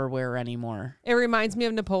Tupperware anymore. It reminds me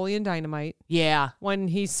of Napoleon Dynamite. Yeah. When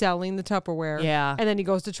he's selling the Tupperware. Yeah. And then he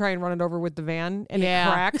goes to try and run it over with the van, and it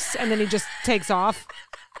cracks, and then he just takes off.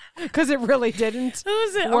 Because it really didn't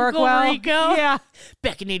work Uncle well. Rico? Yeah.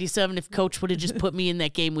 Back in 87, if Coach would have just put me in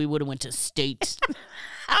that game, we would have went to state.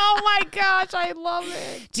 Oh my gosh, I love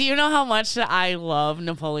it. Do you know how much I love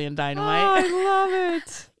Napoleon Dynamite? Oh, I love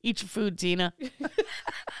it. Eat your food, Tina.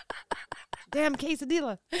 Damn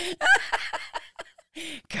quesadilla.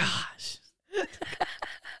 Gosh.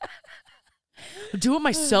 Do it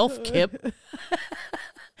myself, Kip.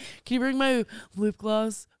 Can you bring my lip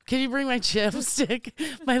gloss? Can you bring my chapstick?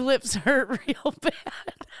 My lips hurt real bad.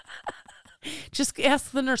 Just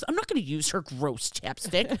ask the nurse. I'm not going to use her gross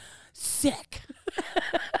chapstick. Sick.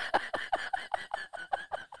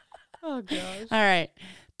 Oh, gosh. All right.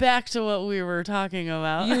 Back to what we were talking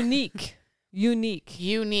about. Unique.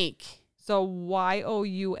 So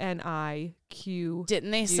YOUNIQ.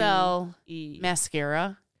 Didn't they sell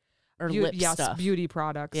mascara or lip yes, stuff? Beauty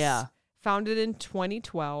products. Yeah. Founded in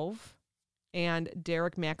 2012. And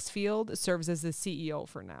Derek Maxfield serves as the CEO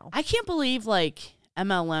for now. I can't believe like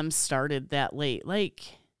MLM started that late. Like,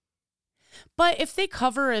 but if they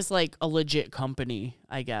cover as like a legit company,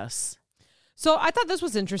 I guess. So I thought this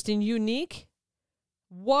was interesting. Unique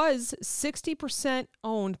was 60%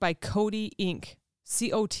 owned by Coty Inc.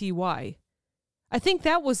 COTY. I think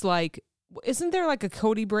that was like, isn't there like a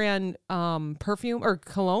Coty brand perfume or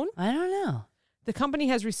cologne? I don't know. The company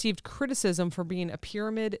has received criticism for being a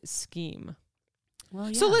pyramid scheme. Well,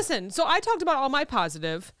 yeah. So listen, so I talked about all my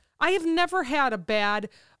positive. I have never had a bad,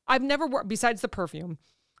 I've never worked, besides the perfume,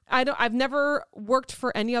 I've never worked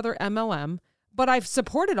for any other MLM, but I've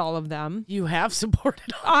supported all of them. You have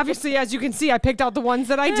supported all. Obviously, as you can see, I picked out the ones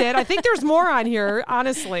that I did. I think there's more on here,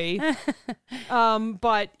 honestly.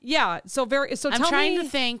 But yeah, so I'm trying to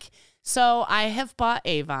think. So I have bought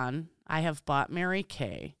Avon. I have bought Mary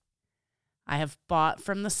Kay. I have bought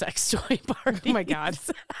from the sex toy party. Oh my God.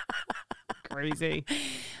 Crazy.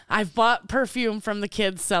 I've bought perfume from the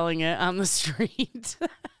kids selling it on the street.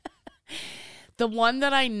 The one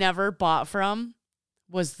that I never bought from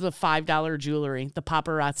was the $5 jewelry, the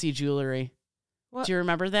paparazzi jewelry. What? Do you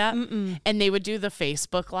remember that? Mm-mm. And they would do the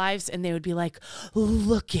Facebook lives and they would be like,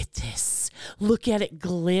 look at this. Look at it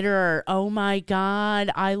glitter. Oh my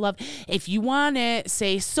God. I love, if you want it,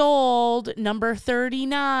 say sold, number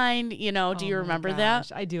 39. You know, do you remember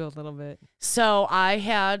that? I do a little bit. So I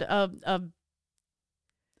had a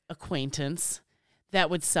acquaintance that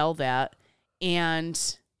would sell that,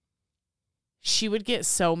 and she would get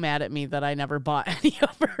so mad at me that I never bought any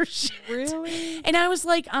of her shit. Really? And I was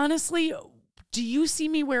like, honestly, do you see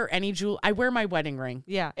me wear any jewel? I wear my wedding ring.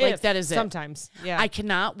 Yeah. Like that is it. Sometimes. Yeah. I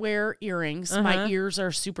cannot wear earrings. My ears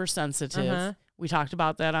are super sensitive. We talked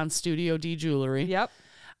about that on Studio D Jewelry. Yep.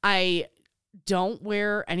 I don't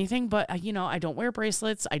wear anything but, you know, I don't wear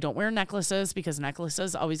bracelets. I don't wear necklaces because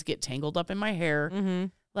necklaces always get tangled up in my hair. Mm-hmm.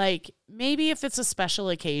 Like, maybe if it's a special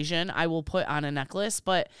occasion, I will put on a necklace,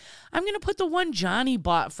 but I'm going to put the one Johnny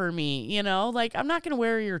bought for me, you know? Like, I'm not going to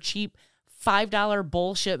wear your cheap $5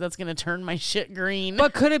 bullshit that's going to turn my shit green.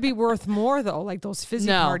 But could it be worth more, though? Like those fizzy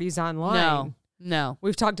parties online? No.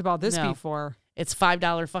 We've talked about this before. It's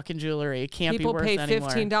 $5 fucking jewelry. It can't be worth anymore. People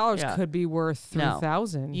pay $15, could be worth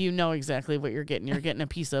 $3,000. You know exactly what you're getting. You're getting a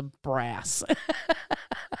piece of brass.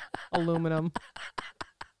 Aluminum.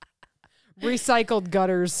 Recycled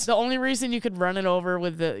gutters. The only reason you could run it over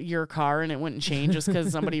with your car and it wouldn't change is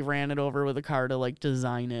because somebody ran it over with a car to like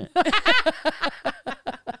design it.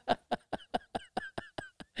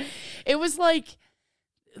 It was like,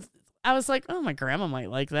 I was like, oh, my grandma might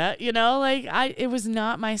like that. You know, like it was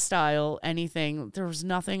not my style, anything. There was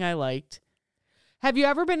nothing I liked. Have you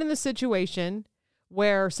ever been in the situation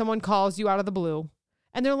where someone calls you out of the blue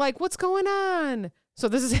and they're like, what's going on? So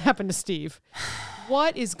this has happened to Steve.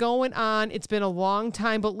 What is going on? It's been a long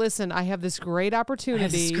time, but listen, I have this great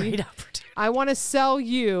opportunity. I want to sell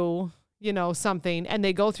you, you know, something. And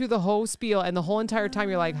they go through the whole spiel, and the whole entire time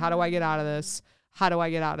you're like, how do I get out of this? How do I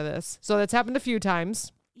get out of this? So that's happened a few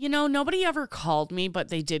times. You know, nobody ever called me, but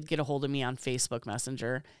they did get a hold of me on Facebook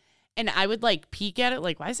Messenger. And I would like peek at it,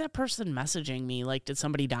 like, why is that person messaging me? Like, did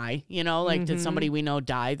somebody die? You know, like, did somebody we know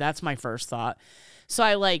die? That's my first thought. So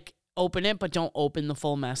I like open it, but don't open the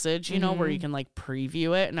full message, you know, where you can like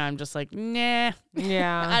preview it. And I'm just like, nah.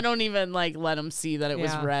 Yeah. I don't even like let them see that it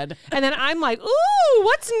was read. And then I'm like, ooh,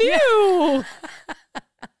 what's new?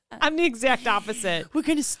 I'm the exact opposite. What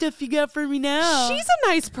kind of stuff you got for me now? She's a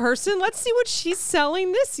nice person. Let's see what she's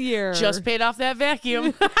selling this year. Just paid off that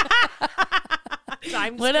vacuum.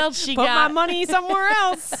 What else she got? Put my money somewhere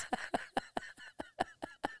else.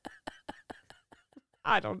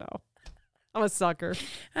 I don't know. I'm a sucker.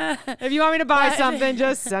 If you want me to buy something,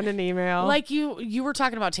 just send an email. Like you were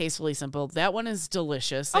talking about Tastefully Simple. That one is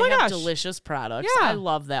delicious. Oh they have delicious products. Yeah. I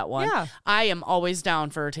love that one. Yeah. I am always down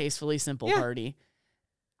for a Tastefully Simple party.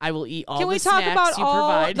 I will eat all Can the we talk snacks about you all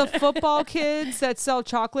provide. the football kids that sell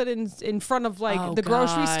chocolate in front of like the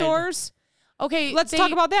grocery stores? Okay. Let's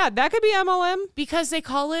talk about that. That could be MLM. Because they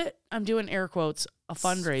call it, I'm doing air quotes, a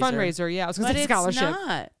fundraiser. Fundraiser, yeah. I was going to say scholarship. It's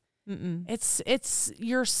not. It's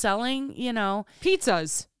you're selling,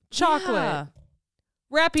 pizzas, chocolate,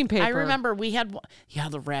 wrapping paper. I remember we had,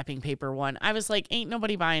 the wrapping paper one. I was like, ain't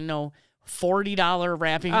nobody buying no $40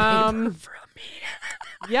 wrapping paper from me.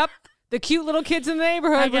 Yep. The cute little kids in the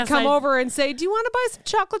neighborhood would come over and say, do you want to buy some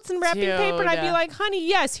chocolates and wrapping paper? And I'd be like, honey,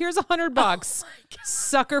 yes, here's $100. Oh,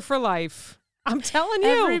 sucker for life. I'm telling you.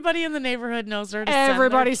 Everybody in the neighborhood knows where to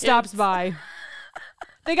Everybody send their stops by.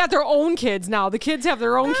 They got their own kids now. The kids have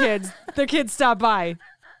their own kids. Their kids stop by.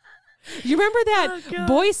 You remember that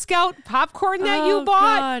Boy Scout popcorn that you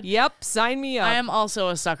bought? God. Yep, sign me up. I am also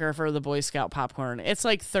a sucker for the Boy Scout popcorn. It's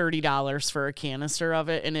like $30 for a canister of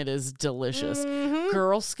it, and it is delicious.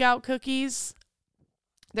 Girl Scout cookies.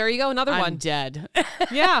 There you go, another one. I'm dead.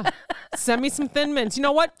 Yeah. Send me some Thin Mints. You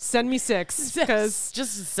know what? Send me 6. Because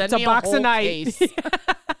just send it's me a box whole a night. Case.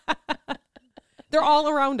 They're all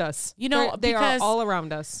around us. They are all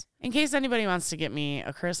around us. In case anybody wants to get me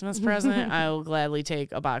a Christmas present, I will gladly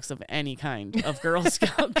take a box of any kind of Girl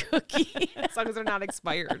Scout cookie. As long as they're not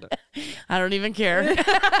expired. I don't even care.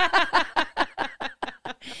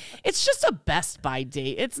 It's just a Best By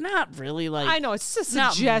date. It's not really like... I know. It's just a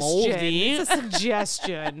not suggestion. Moldy. It's a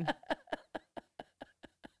suggestion.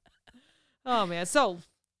 Oh, man. So,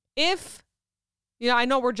 if... I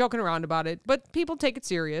know we're joking around about it, but people take it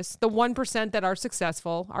serious. The 1% that are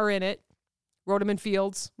successful are in it. Rodeman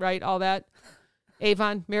Fields, right? All that.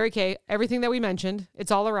 Avon, Mary Kay, everything that we mentioned.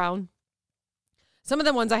 It's all around. Some of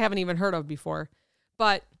the ones I haven't even heard of before.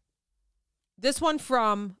 But this one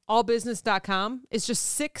from allbusiness.com is just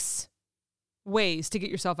 6 ways to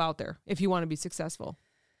get yourself out there if you want to be successful.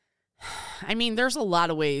 I mean, there's a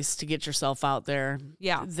lot of ways to get yourself out there.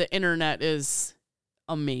 Yeah. The internet is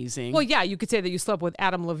amazing. Well, yeah, you could say that you slept with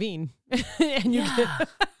Adam Levine. And you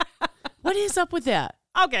What is up with that?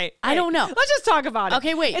 Okay. I don't know. Let's just talk about it.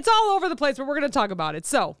 Okay, wait. It's all over the place, but we're going to talk about it.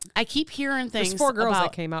 So, I keep hearing things there's 4 girls about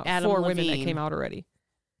that came out, Adam 4 Levine. women that came out already.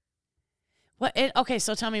 What? Okay,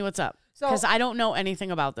 so tell me what's up. Because I don't know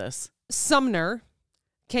anything about this. Sumner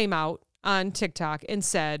came out on TikTok and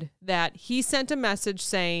said that he sent a message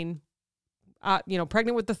saying,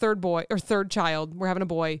 pregnant with the third child. We're having a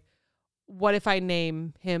boy. What if I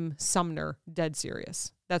name him Sumner? Dead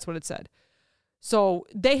serious. That's what it said. So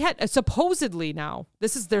they had supposedly now,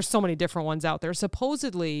 there's so many different ones out there.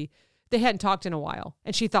 Supposedly they hadn't talked in a while.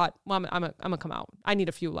 And she thought, well, I'm gonna come out. I need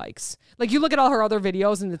a few likes. Like you look at all her other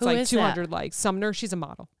videos and it's like 200 likes. Sumner, she's a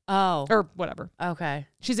model. Oh. Or whatever. Okay.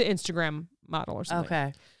 She's an Instagram model or something.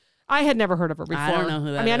 Okay. I had never heard of her before. I don't know who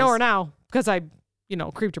that is. I mean, I know her now because I,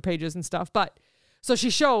 creeped her pages and stuff. But so she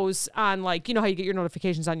shows on how you get your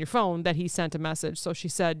notifications on your phone that he sent a message. So she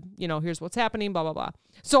said, here's what's happening, blah, blah, blah.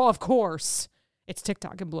 So of course it's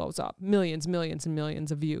TikTok and blows up. Millions, millions, and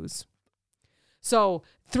millions of views. So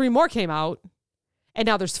 3 more came out. And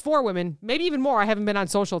now there's 4 women, maybe even more. I haven't been on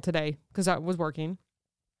social today because I was working.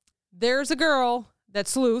 There's a girl that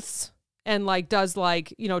sleuths and does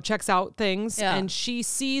checks out things. Yeah. And she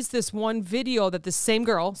sees this one video that the same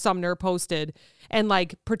girl, Sumner, posted and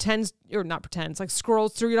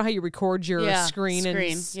scrolls through, how you record your screen.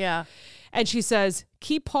 And she says,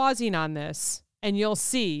 keep pausing on this and you'll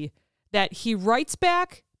see that he writes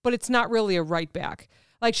back, but it's not really a write back.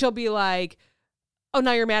 She'll be like, oh,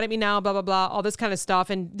 now you're mad at me now, blah, blah, blah, all this kind of stuff.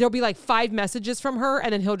 And there'll be 5 messages from her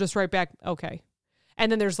and then he'll just write back, okay.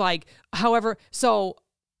 And then there's however, so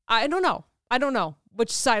I don't know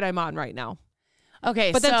which side I'm on right now.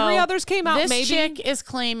 Okay, but then 3 others came out. This chick is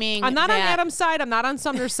claiming I'm not on Adam's side. I'm not on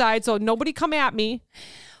Sumner's side. So nobody come at me.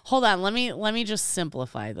 Hold on. Let me just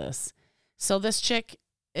simplify this. So this chick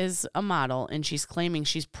is a model and she's claiming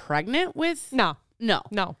she's pregnant with... No.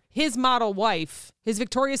 His model wife, his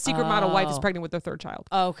Victoria's Secret model wife is pregnant with their 3rd child.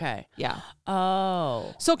 Okay. Yeah.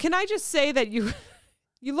 Oh. So can I just say that you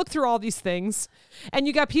look through all these things and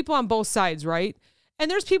you got people on both sides, right? And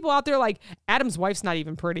there's people out there Adam's wife's not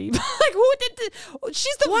even pretty. Who did this?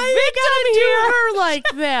 She's the victim here. Do her like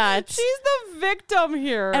that? She's the victim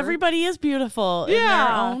here. Everybody is beautiful in their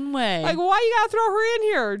own way. Why you gotta throw her in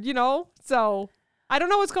here, So I don't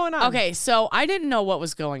know what's going on. Okay, so I didn't know what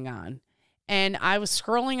was going on. And I was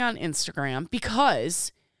scrolling on Instagram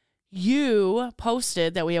because you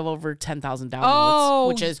posted that we have over 10,000 downloads,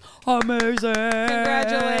 which is amazing.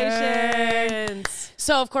 Congratulations.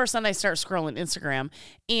 So, of course, then I start scrolling Instagram,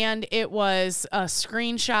 and it was a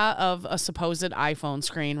screenshot of a supposed iPhone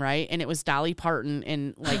screen, right? And it was Dolly Parton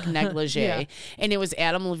in, like, negligee. Yeah. And it was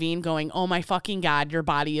Adam Levine going, oh, my fucking God, your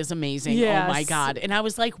body is amazing. Yes. Oh, my God. And I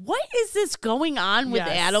was like, what is this going on with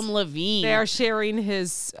Adam Levine? They are sharing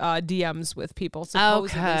his DMs with people,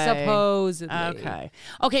 supposedly.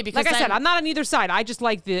 Okay, because like I said, I'm not on either side. I just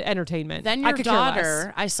like the entertainment. Then your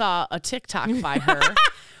daughter, I saw a TikTok by her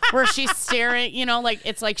where she's staring, you know, like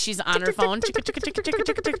it's like she's on her phone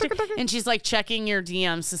and she's like checking your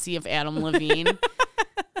DMs to see if Adam Levine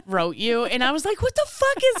wrote you. And I was like, what the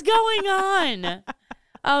fuck is going on?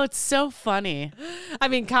 Oh, it's so funny. I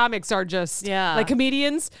mean, comics are just like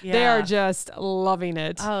comedians. Yeah. They are just loving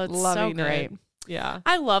it. Oh, it's so great. Yeah.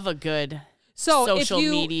 I love a good social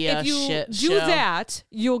media shit show. If you do that,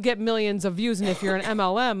 you'll get millions of views. And if you're an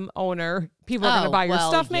MLM owner, people are going to buy your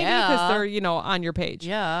stuff maybe because they're, you know, on your page.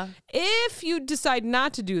 Yeah. If you decide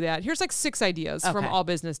not to do that, here's like 6 ideas from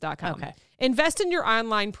allbusiness.com. Okay. Invest in your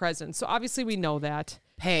online presence. So obviously we know that.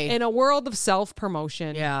 Hey. In a world of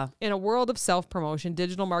self-promotion. Yeah. In a world of self-promotion,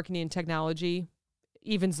 digital marketing and technology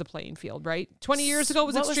evens the playing field, right? 20 years ago it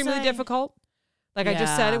was extremely difficult. Like I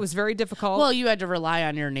just said, it was very difficult. Well, you had to rely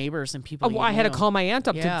on your neighbors and people. I had to call my aunt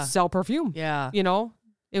up to sell perfume. Yeah. You know,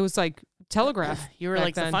 it was like telegraph. You were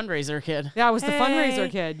like the fundraiser kid. Yeah, I was the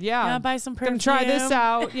fundraiser kid. Yeah. Yeah, buy some perfume. Gonna try this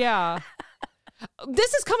out. Yeah.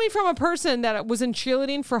 This is coming from a person that was in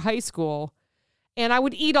cheerleading for high school, and I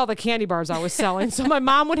would eat all the candy bars I was selling. So my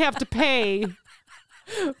mom would have to pay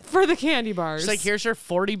for the candy bars. She's like, here's your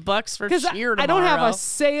 $40 for cheer tomorrow. I don't have a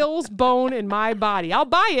sales bone in my body. I'll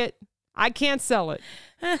buy it. I can't sell it.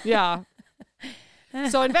 Yeah.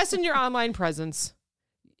 So invest in your online presence.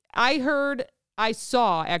 I read,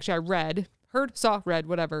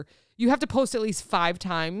 whatever. You have to post at least 5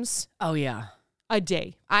 times. Oh, yeah. A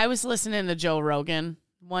day. I was listening to Joe Rogan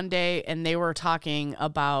one day, and they were talking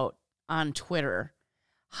about on Twitter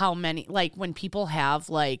how many, like when people have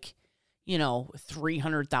like, you know,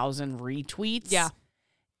 300,000 retweets. Yeah.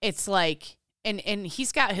 It's like, and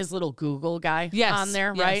he's got his little Google guy on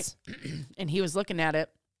there, right? And he was looking at it.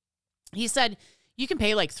 He said, you can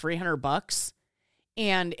pay like $300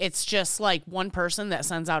 and it's just like one person that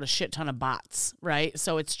sends out a shit ton of bots, right?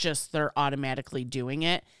 So it's just, they're automatically doing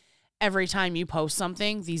it. Every time you post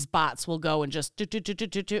something, these bots will go and just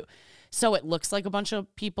do. So it looks like a bunch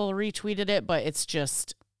of people retweeted it, but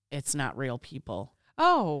it's not real people.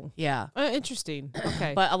 Oh. Yeah. Interesting.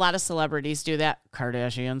 Okay. But a lot of celebrities do that.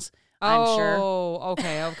 Kardashians. I'm sure. Oh,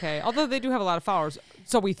 okay. Although they do have a lot of followers.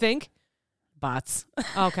 So we think? Bots.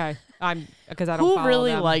 Okay. Because I don't follow Who really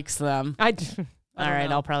them. likes them? All right,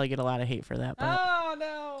 know. I'll probably get a lot of hate for that. But oh,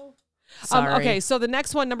 no. Sorry. Okay, so the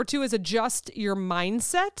next one, number 2, is adjust your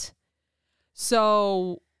mindset.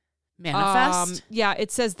 So... manifest? Yeah, it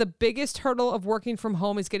says the biggest hurdle of working from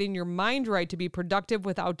home is getting your mind right to be productive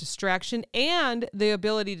without distraction and the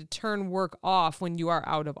ability to turn work off when you are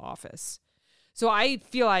out of office. So I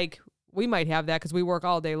feel like we might have that because we work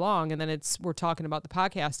all day long and then we're talking about the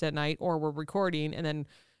podcast at night or we're recording and then,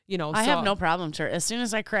 you know. I have no problem, sir. As soon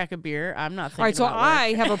as I crack a beer, I'm not thinking all right, so about work. I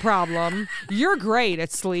have a problem. You're great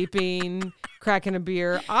at sleeping, cracking a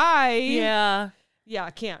beer. I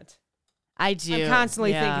can't. I do. I'm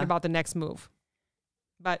constantly thinking about the next move.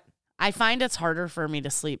 But I find it's harder for me to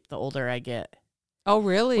sleep the older I get. Oh,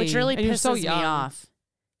 really? Which really and pisses me off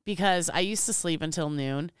because I used to sleep until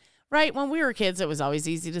noon. Right? When we were kids, it was always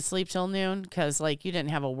easy to sleep till noon because, like, you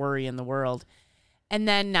didn't have a worry in the world. And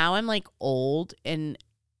then now I'm, like, old and,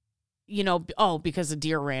 you know, because a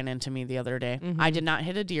deer ran into me the other day. Mm-hmm. I did not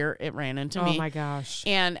hit a deer. It ran into me. Oh, my gosh.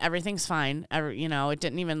 And everything's fine. You know, it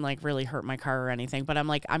didn't even, like, really hurt my car or anything. But I'm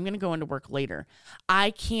like, I'm going to go into work later.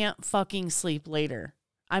 I can't fucking sleep later.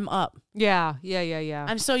 I'm up. Yeah.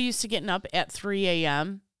 I'm so used to getting up at 3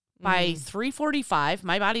 a.m. By 3:45,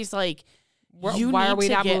 my body's like, why are we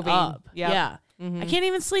not moving? Up. Yep. Yeah. Mm-hmm. I can't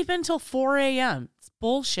even sleep until 4 a.m. It's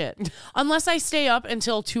bullshit. Unless I stay up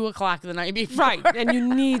until 2 o'clock the night before. Right. And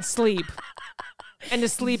you need sleep. And to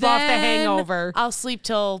sleep off the hangover. I'll sleep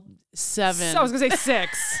till 7. So I was going to say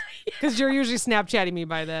 6. Because you're usually Snapchatting me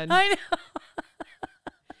by then. I know.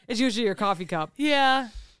 It's usually your coffee cup. Yeah.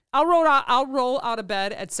 I'll roll out of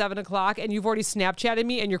bed at 7 o'clock and you've already Snapchatted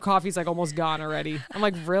me and your coffee's like almost gone already. I'm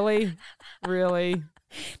like, really? Really?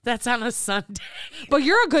 That's on a Sunday. But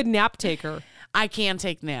you're a good nap taker. I can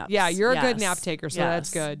take naps. Yeah, you're a good nap taker, so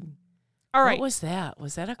that's good. All right. What was that?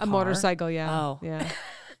 Was that a car? A motorcycle, yeah. Oh. Yeah.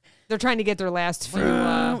 They're trying to get their last few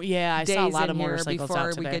I saw a lot of motorcycles before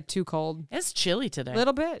out today. we get too cold. It's chilly today. A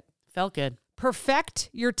little bit. Felt good. Perfect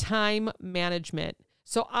your time management.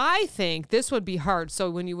 So I think this would be hard.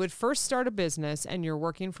 So when you would first start a business and you're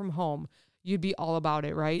working from home, you'd be all about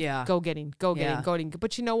it, right? Yeah. Go getting.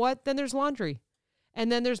 But you know what? Then there's laundry.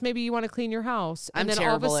 And then there's maybe you want to clean your house. And I'm then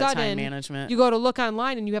terrible all of a sudden, at time management. you go to look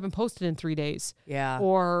online and you haven't posted in 3 days. Yeah.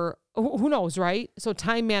 Or who knows, right? So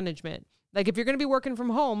time management. Like if you're going to be working from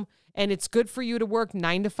home and it's good for you to work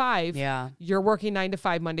 9 to 5, you're working 9 to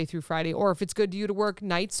 5 Monday through Friday. Or if it's good to you to work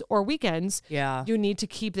nights or weekends, you need to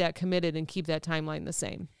keep that committed and keep that timeline the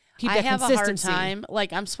same. Keep that consistency. A hard time.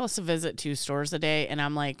 Like I'm supposed to visit 2 stores a day and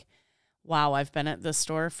I'm like, wow, I've been at this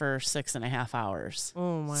store for 6.5 hours.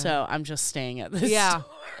 Oh my. So I'm just staying at this store.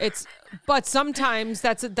 But sometimes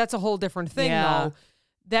that's a whole different thing though.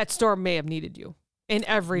 That store may have needed you in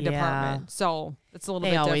every department. So it's a little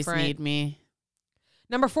bit different. They always need me.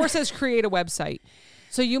 Number 4 says create a website.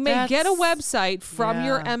 So you may get a website from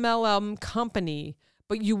your MLM company,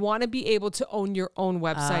 but you want to be able to own your own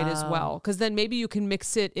website as well. Because then maybe you can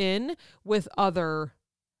mix it in with other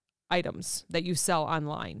items that you sell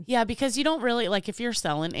online. Yeah, because you don't really, like if you're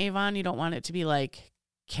selling Avon, you don't want it to be like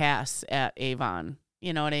Cass at Avon.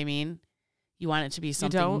 You know what I mean? You want it to be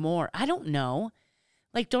something more. I don't know.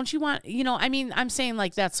 Like, don't you want, I mean, I'm saying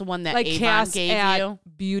like that's the one that like Avon Cass gave at you.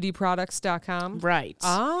 beautyproducts.com. Right.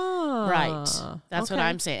 Ah. Right. That's what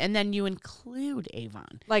I'm saying. And then you include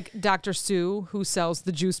Avon. Like Dr. Sue, who sells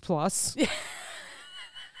the Juice Plus.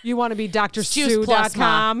 You want to be Juice Plus,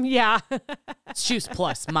 drsue.com. Yeah. It's Juice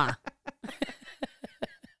Plus, ma.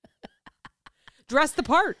 Dress the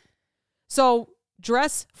part. So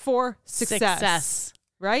dress for success.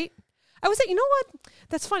 Right? I was like, you know what?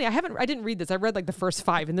 That's funny. I didn't read this. I read like the first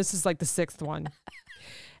 5 and this is like the 6th one.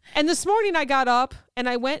 And this morning I got up and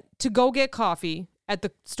I went to go get coffee at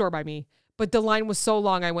the store by me. But the line was so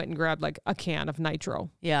long, I went and grabbed like a can of nitro.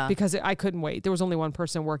 Yeah. Because I couldn't wait. There was only one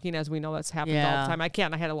person working. As we know, that's happened all the time.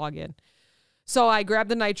 I had to log in. So I grabbed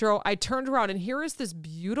the nitro. I turned around and here is this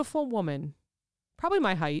beautiful woman, probably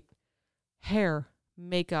my height, hair,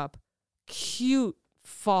 makeup, cute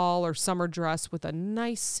fall or summer dress with a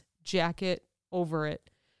nice jacket over it.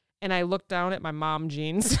 And I looked down at my mom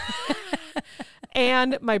jeans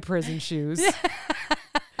and my prison shoes.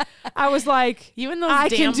 I was like, even those I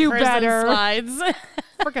damn can do prison better. Slides.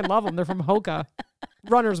 Freaking love them. They're from Hoka.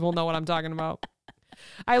 Runners will know what I'm talking about.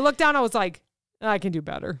 I looked down. I was like, I can do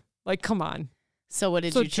better. Like, come on. So what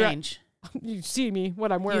did you change? You see me,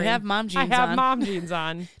 what I'm wearing. You have mom jeans on. I have mom jeans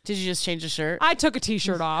on. Did you just change the shirt? I took a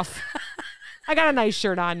t-shirt off. I got a nice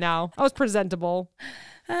shirt on now. I was presentable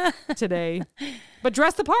today. But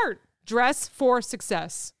dress the part. Dress for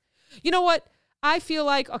success. You know what? I feel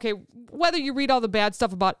like, okay, whether you read all the bad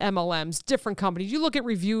stuff about MLMs, different companies, you look at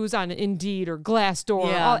reviews on Indeed or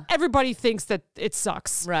Glassdoor, everybody thinks that it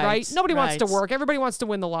sucks, right? Nobody wants to work. Everybody wants to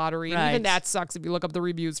win the lottery. And even that sucks if you look up the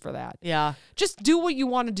reviews for that. Yeah. Just do what you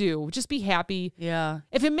want to do. Just be happy. Yeah.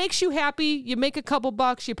 If it makes you happy, you make a couple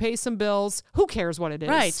bucks, you pay some bills. Who cares what it is?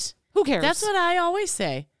 Right. Who cares? That's what I always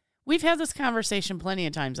say. We've had this conversation plenty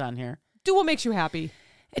of times on here. Do what makes you happy.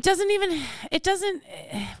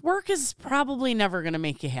 Work is probably never going to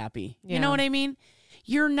make you happy. Yeah. You know what I mean?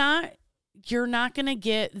 You're not going to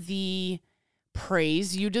get the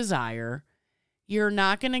praise you desire. You're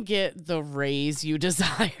not going to get the raise you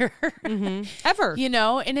desire. Ever.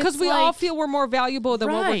 And because we all feel we're more valuable than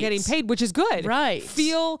what we're getting paid, which is good. Right.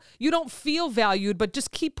 You don't feel valued, but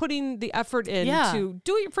just keep putting the effort in to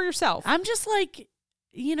do it for yourself. I'm just like,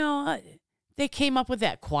 they came up with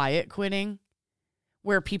that quiet quitting,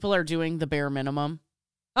 where people are doing the bare minimum.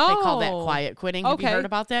 Oh. They call that quiet quitting. Have you heard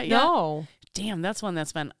about that yet? No. Damn, that's one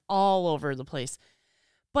that's been all over the place.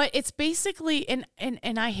 But it's basically, and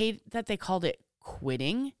I hate that they called it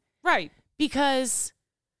quitting. Right. Because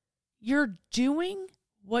you're doing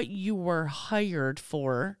what you were hired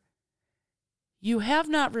for. You have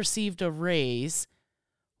not received a raise.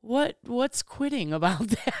 What's quitting about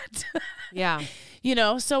that? Yeah.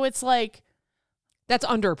 So it's like, that's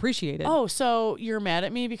underappreciated. Oh, so you're mad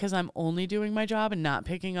at me because I'm only doing my job and not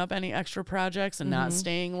picking up any extra projects and not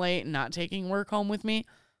staying late and not taking work home with me?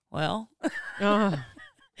 Well,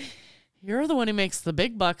 you're the one who makes the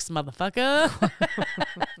big bucks, motherfucker.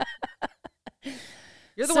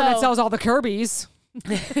 You're the one that sells all the Kirby's.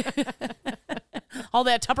 All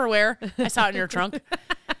that Tupperware. I saw it in your trunk.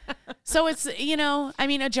 So it's,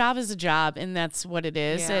 a job is a job, and that's what it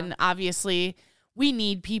is. Yeah. And obviously, we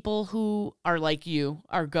need people who are like you,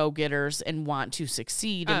 are go-getters and want to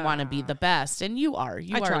succeed and want to be the best. And you are.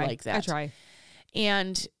 You are like that. I try.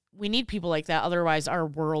 And we need people like that. Otherwise, our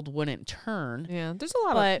world wouldn't turn. Yeah, there's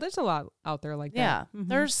a lot out there like that. Yeah,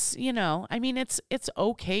 there's, it's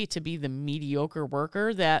okay to be the mediocre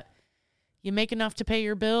worker that you make enough to pay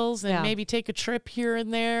your bills and maybe take a trip here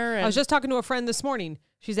and there. And I was just talking to a friend this morning.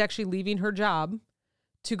 She's actually leaving her job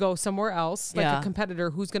to go somewhere else, like a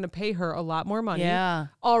competitor who's going to pay her a lot more money. Yeah.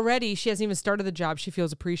 Already, she hasn't even started the job. She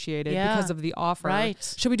feels appreciated because of the offer.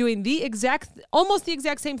 Right. She'll be doing almost the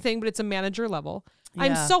exact same thing, but it's a manager level. Yeah.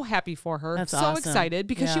 I'm so happy for her. That's so awesome. excited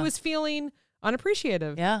because she was feeling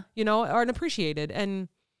unappreciative. Yeah. Or unappreciated. And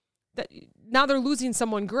now they're losing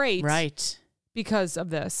someone great. Right. Because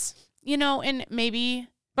of this. And maybe...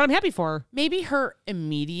 But I'm happy for her. Maybe her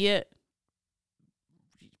immediate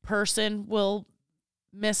person will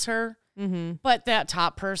miss her, but that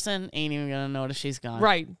top person ain't even gonna notice she's gone.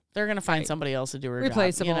 Right. They're gonna find somebody else to do her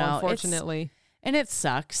replaceable, job. Unfortunately. And it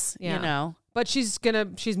sucks, But she's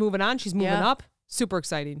moving on. She's moving up. Super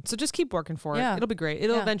exciting. So just keep working for it. It'll be great.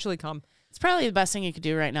 It'll eventually come. It's probably the best thing you could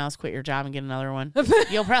do right now is quit your job and get another one.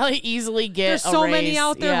 You'll probably easily get There's so many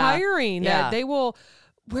out there hiring that they will.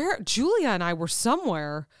 Where Julia and I were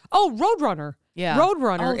somewhere. Oh, Roadrunner. Yeah.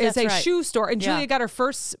 Roadrunner is a shoe store. And Julia got her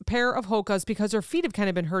first pair of Hokas because her feet have kind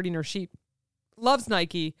of been hurting her. She loves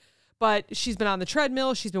Nike, but she's been on the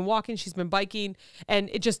treadmill. She's been walking. She's been biking. And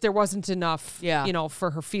there wasn't enough,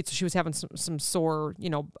 for her feet. So she was having some sore,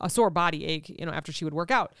 a sore body ache, after she would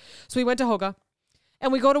work out. So we went to Hoka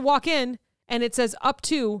and we go to walk in and it says up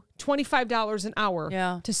to $25 an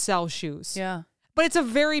hour to sell shoes. Yeah. But it's a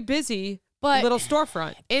very busy little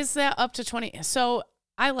storefront. Is that up to 20? So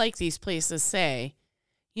I like these places say,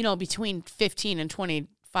 between $15 and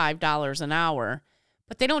 $25 an hour,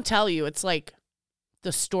 but they don't tell you it's like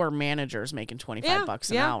the store manager's making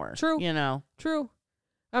 $25 an hour. True. True.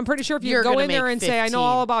 I'm pretty sure if You're go in there and 15. Say, I know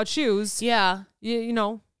all about shoes. Yeah.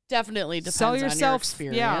 Definitely depends sell yourself, on your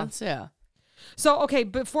experience. Yeah. So, okay,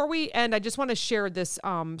 before we end, I just want to share this.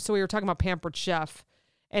 So we were talking about Pampered Chef.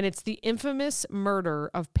 And it's the infamous murder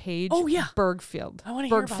of Paige Bergfield. I want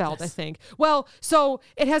to hear about this. I think. Well, so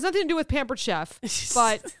it has nothing to do with Pampered Chef,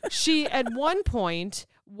 but she at one point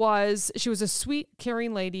she was a sweet,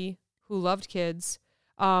 caring lady who loved kids.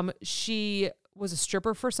 She was a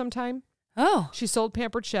stripper for some time. Oh. She sold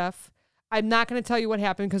Pampered Chef. I'm not going to tell you what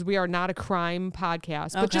happened because we are not a crime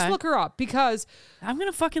podcast, but just look her up because I'm going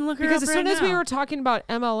to fucking look her up because as soon as we were talking about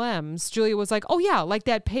MLMs, Julia was like, oh yeah, like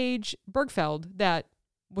that Paige Bergfield that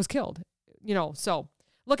was killed, so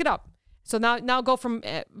look it up. So now go from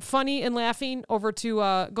funny and laughing over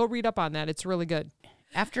to go read up on that. It's really good.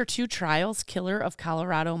 After 2 trials, killer of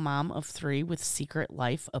Colorado mom of 3 with secret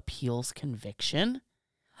life appeals conviction.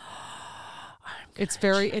 It's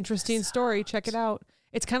very interesting story. Check it out.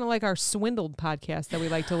 It's kind of like our Swindled podcast that we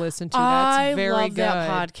like to listen to. That's very love good. that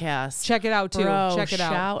podcast. Check it out too. Bro, check it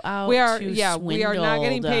out. Shout out we are to we are not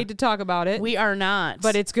getting paid to talk about it. We are not.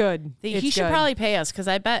 But it's good. He should probably pay us because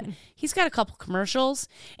I bet he's got a couple commercials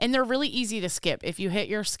and they're really easy to skip. If you hit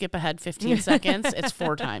your skip ahead 15 seconds, it's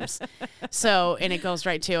 4 times. So, and it goes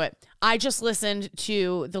right to it. I just listened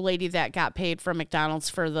to the lady that got paid from McDonald's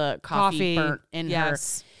for the coffee burnt in her.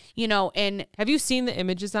 And have you seen the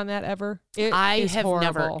images on that ever? I have horrible.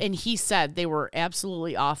 never. And he said they were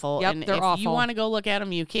absolutely awful. Yep, and they're if awful. you want to go look at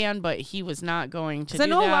them, you can, but he was not going to do that. I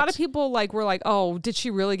know a lot of people were like, oh, did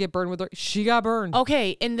she really get burned with her? She got burned.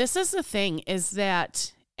 Okay. And this is the thing is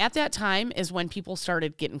that at that time is when people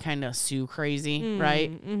started getting kind of Sue crazy,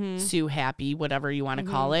 right? Mm-hmm. Sue happy, whatever you want to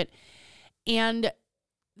call it. And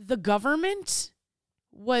the government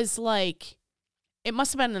was like, it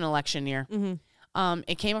must have been an election year. Mm-hmm.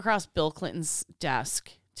 It came across Bill Clinton's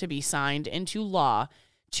desk to be signed into law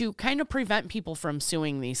to kind of prevent people from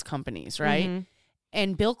suing these companies, right? Mm-hmm.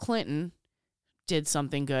 And Bill Clinton did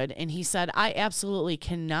something good, and he said, I absolutely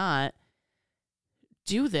cannot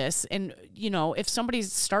do this. And, if somebody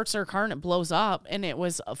starts their car and it blows up and it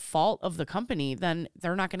was a fault of the company, then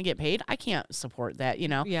they're not going to get paid. I can't support that,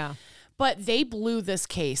 Yeah. But they blew this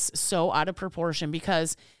case so out of proportion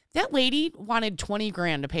because that lady wanted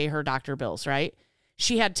 $20,000 to pay her doctor bills, right?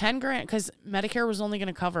 She had $10,000 because Medicare was only going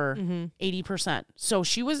to cover 80%. So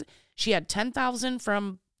she had $10,000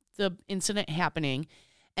 from the incident happening,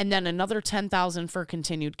 and then another $10,000 for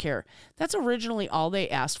continued care. That's originally all they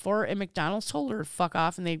asked for, and McDonald's told her to fuck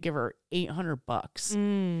off, and they'd give her $800.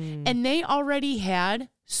 And they already had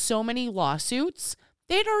so many lawsuits.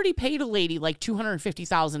 They'd already paid a lady like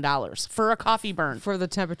 $250,000 for a coffee burn for the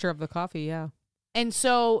temperature of the coffee. Yeah. And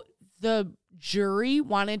so the jury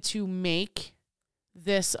wanted to make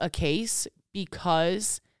this a case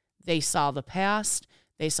because they saw the past,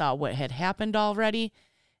 they saw what had happened already,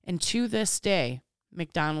 and to this day,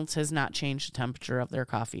 McDonald's has not changed the temperature of their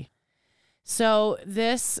coffee. So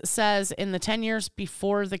this says in the 10 years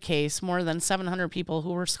before the case, more than 700 people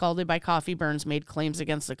who were scalded by coffee burns made claims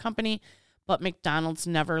against the company, but McDonald's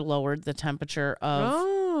never lowered the temperature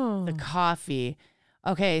of the coffee.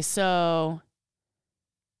 Okay, so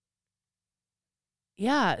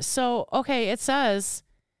yeah, so okay, it says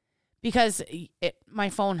because my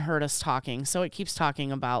phone heard us talking, so it keeps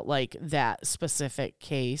talking about like that specific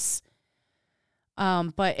case.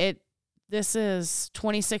 But this is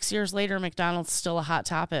 26 years later, McDonald's still a hot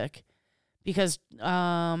topic because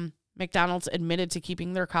McDonald's admitted to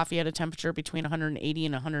keeping their coffee at a temperature between 180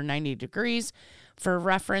 and 190 degrees. For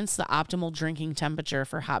reference, the optimal drinking temperature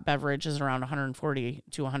for hot beverage is around 140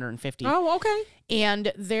 to 150. Oh, okay.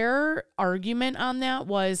 And their argument on that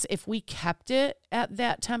was if we kept it at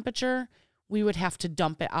that temperature, we would have to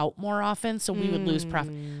dump it out more often, so we would lose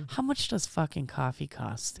profit. How much does fucking coffee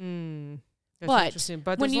cost? That's but interesting.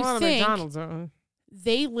 But when there's you a lot think, of McDonald's.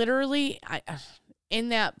 They literally,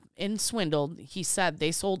 in Swindled, he said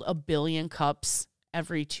they sold 1 billion cups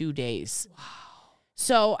every 2 days. Wow.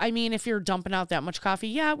 So, I mean, if you're dumping out that much coffee,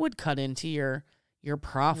 yeah, it would cut into your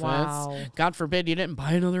profits. Wow. God forbid you didn't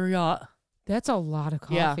buy another yacht. That's a lot of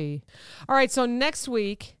coffee. Yeah. All right, so next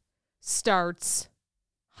week starts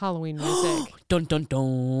Halloween music. Dun, dun,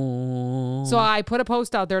 dun. So I put a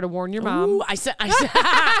post out there to warn your mom. Ooh, I sent her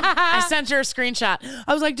a screenshot.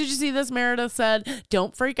 I was like, did you see this? Meredith said,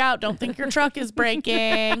 don't freak out. Don't think your truck is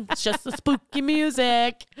breaking. It's just the spooky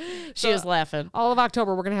music. She was laughing. All of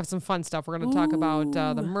October, we're going to have some fun stuff. We're going to talk about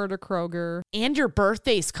the Murder Kroger. And your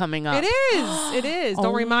birthday's coming up. It is. It is.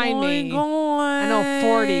 Don't remind me. God. I know,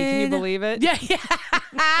 40. Can you believe it? Yeah.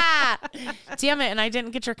 Damn it. And I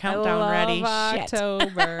didn't get your countdown ready.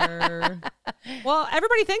 October. Well,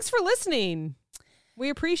 everybody, thanks for listening. We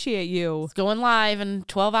appreciate you. It's going live in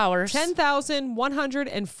 12 hours.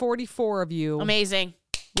 10,144 of you. Amazing.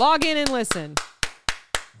 Log in and listen.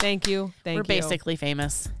 Thank you. We're basically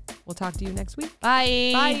famous. We'll talk to you next week.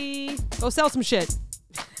 Bye. Bye. Go sell some shit.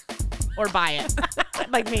 Or buy it.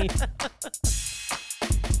 Like me.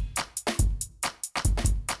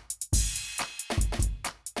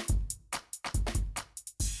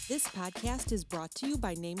 This podcast is brought to you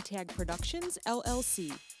by NameTag Productions,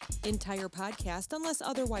 LLC. Entire podcast, unless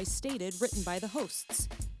otherwise stated, written by the hosts.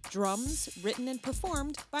 Drums, written and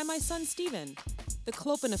performed by my son, Steven. The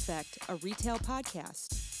Clopen Effect, a retail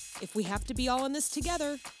podcast. If we have to be all in this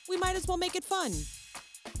together, we might as well make it fun.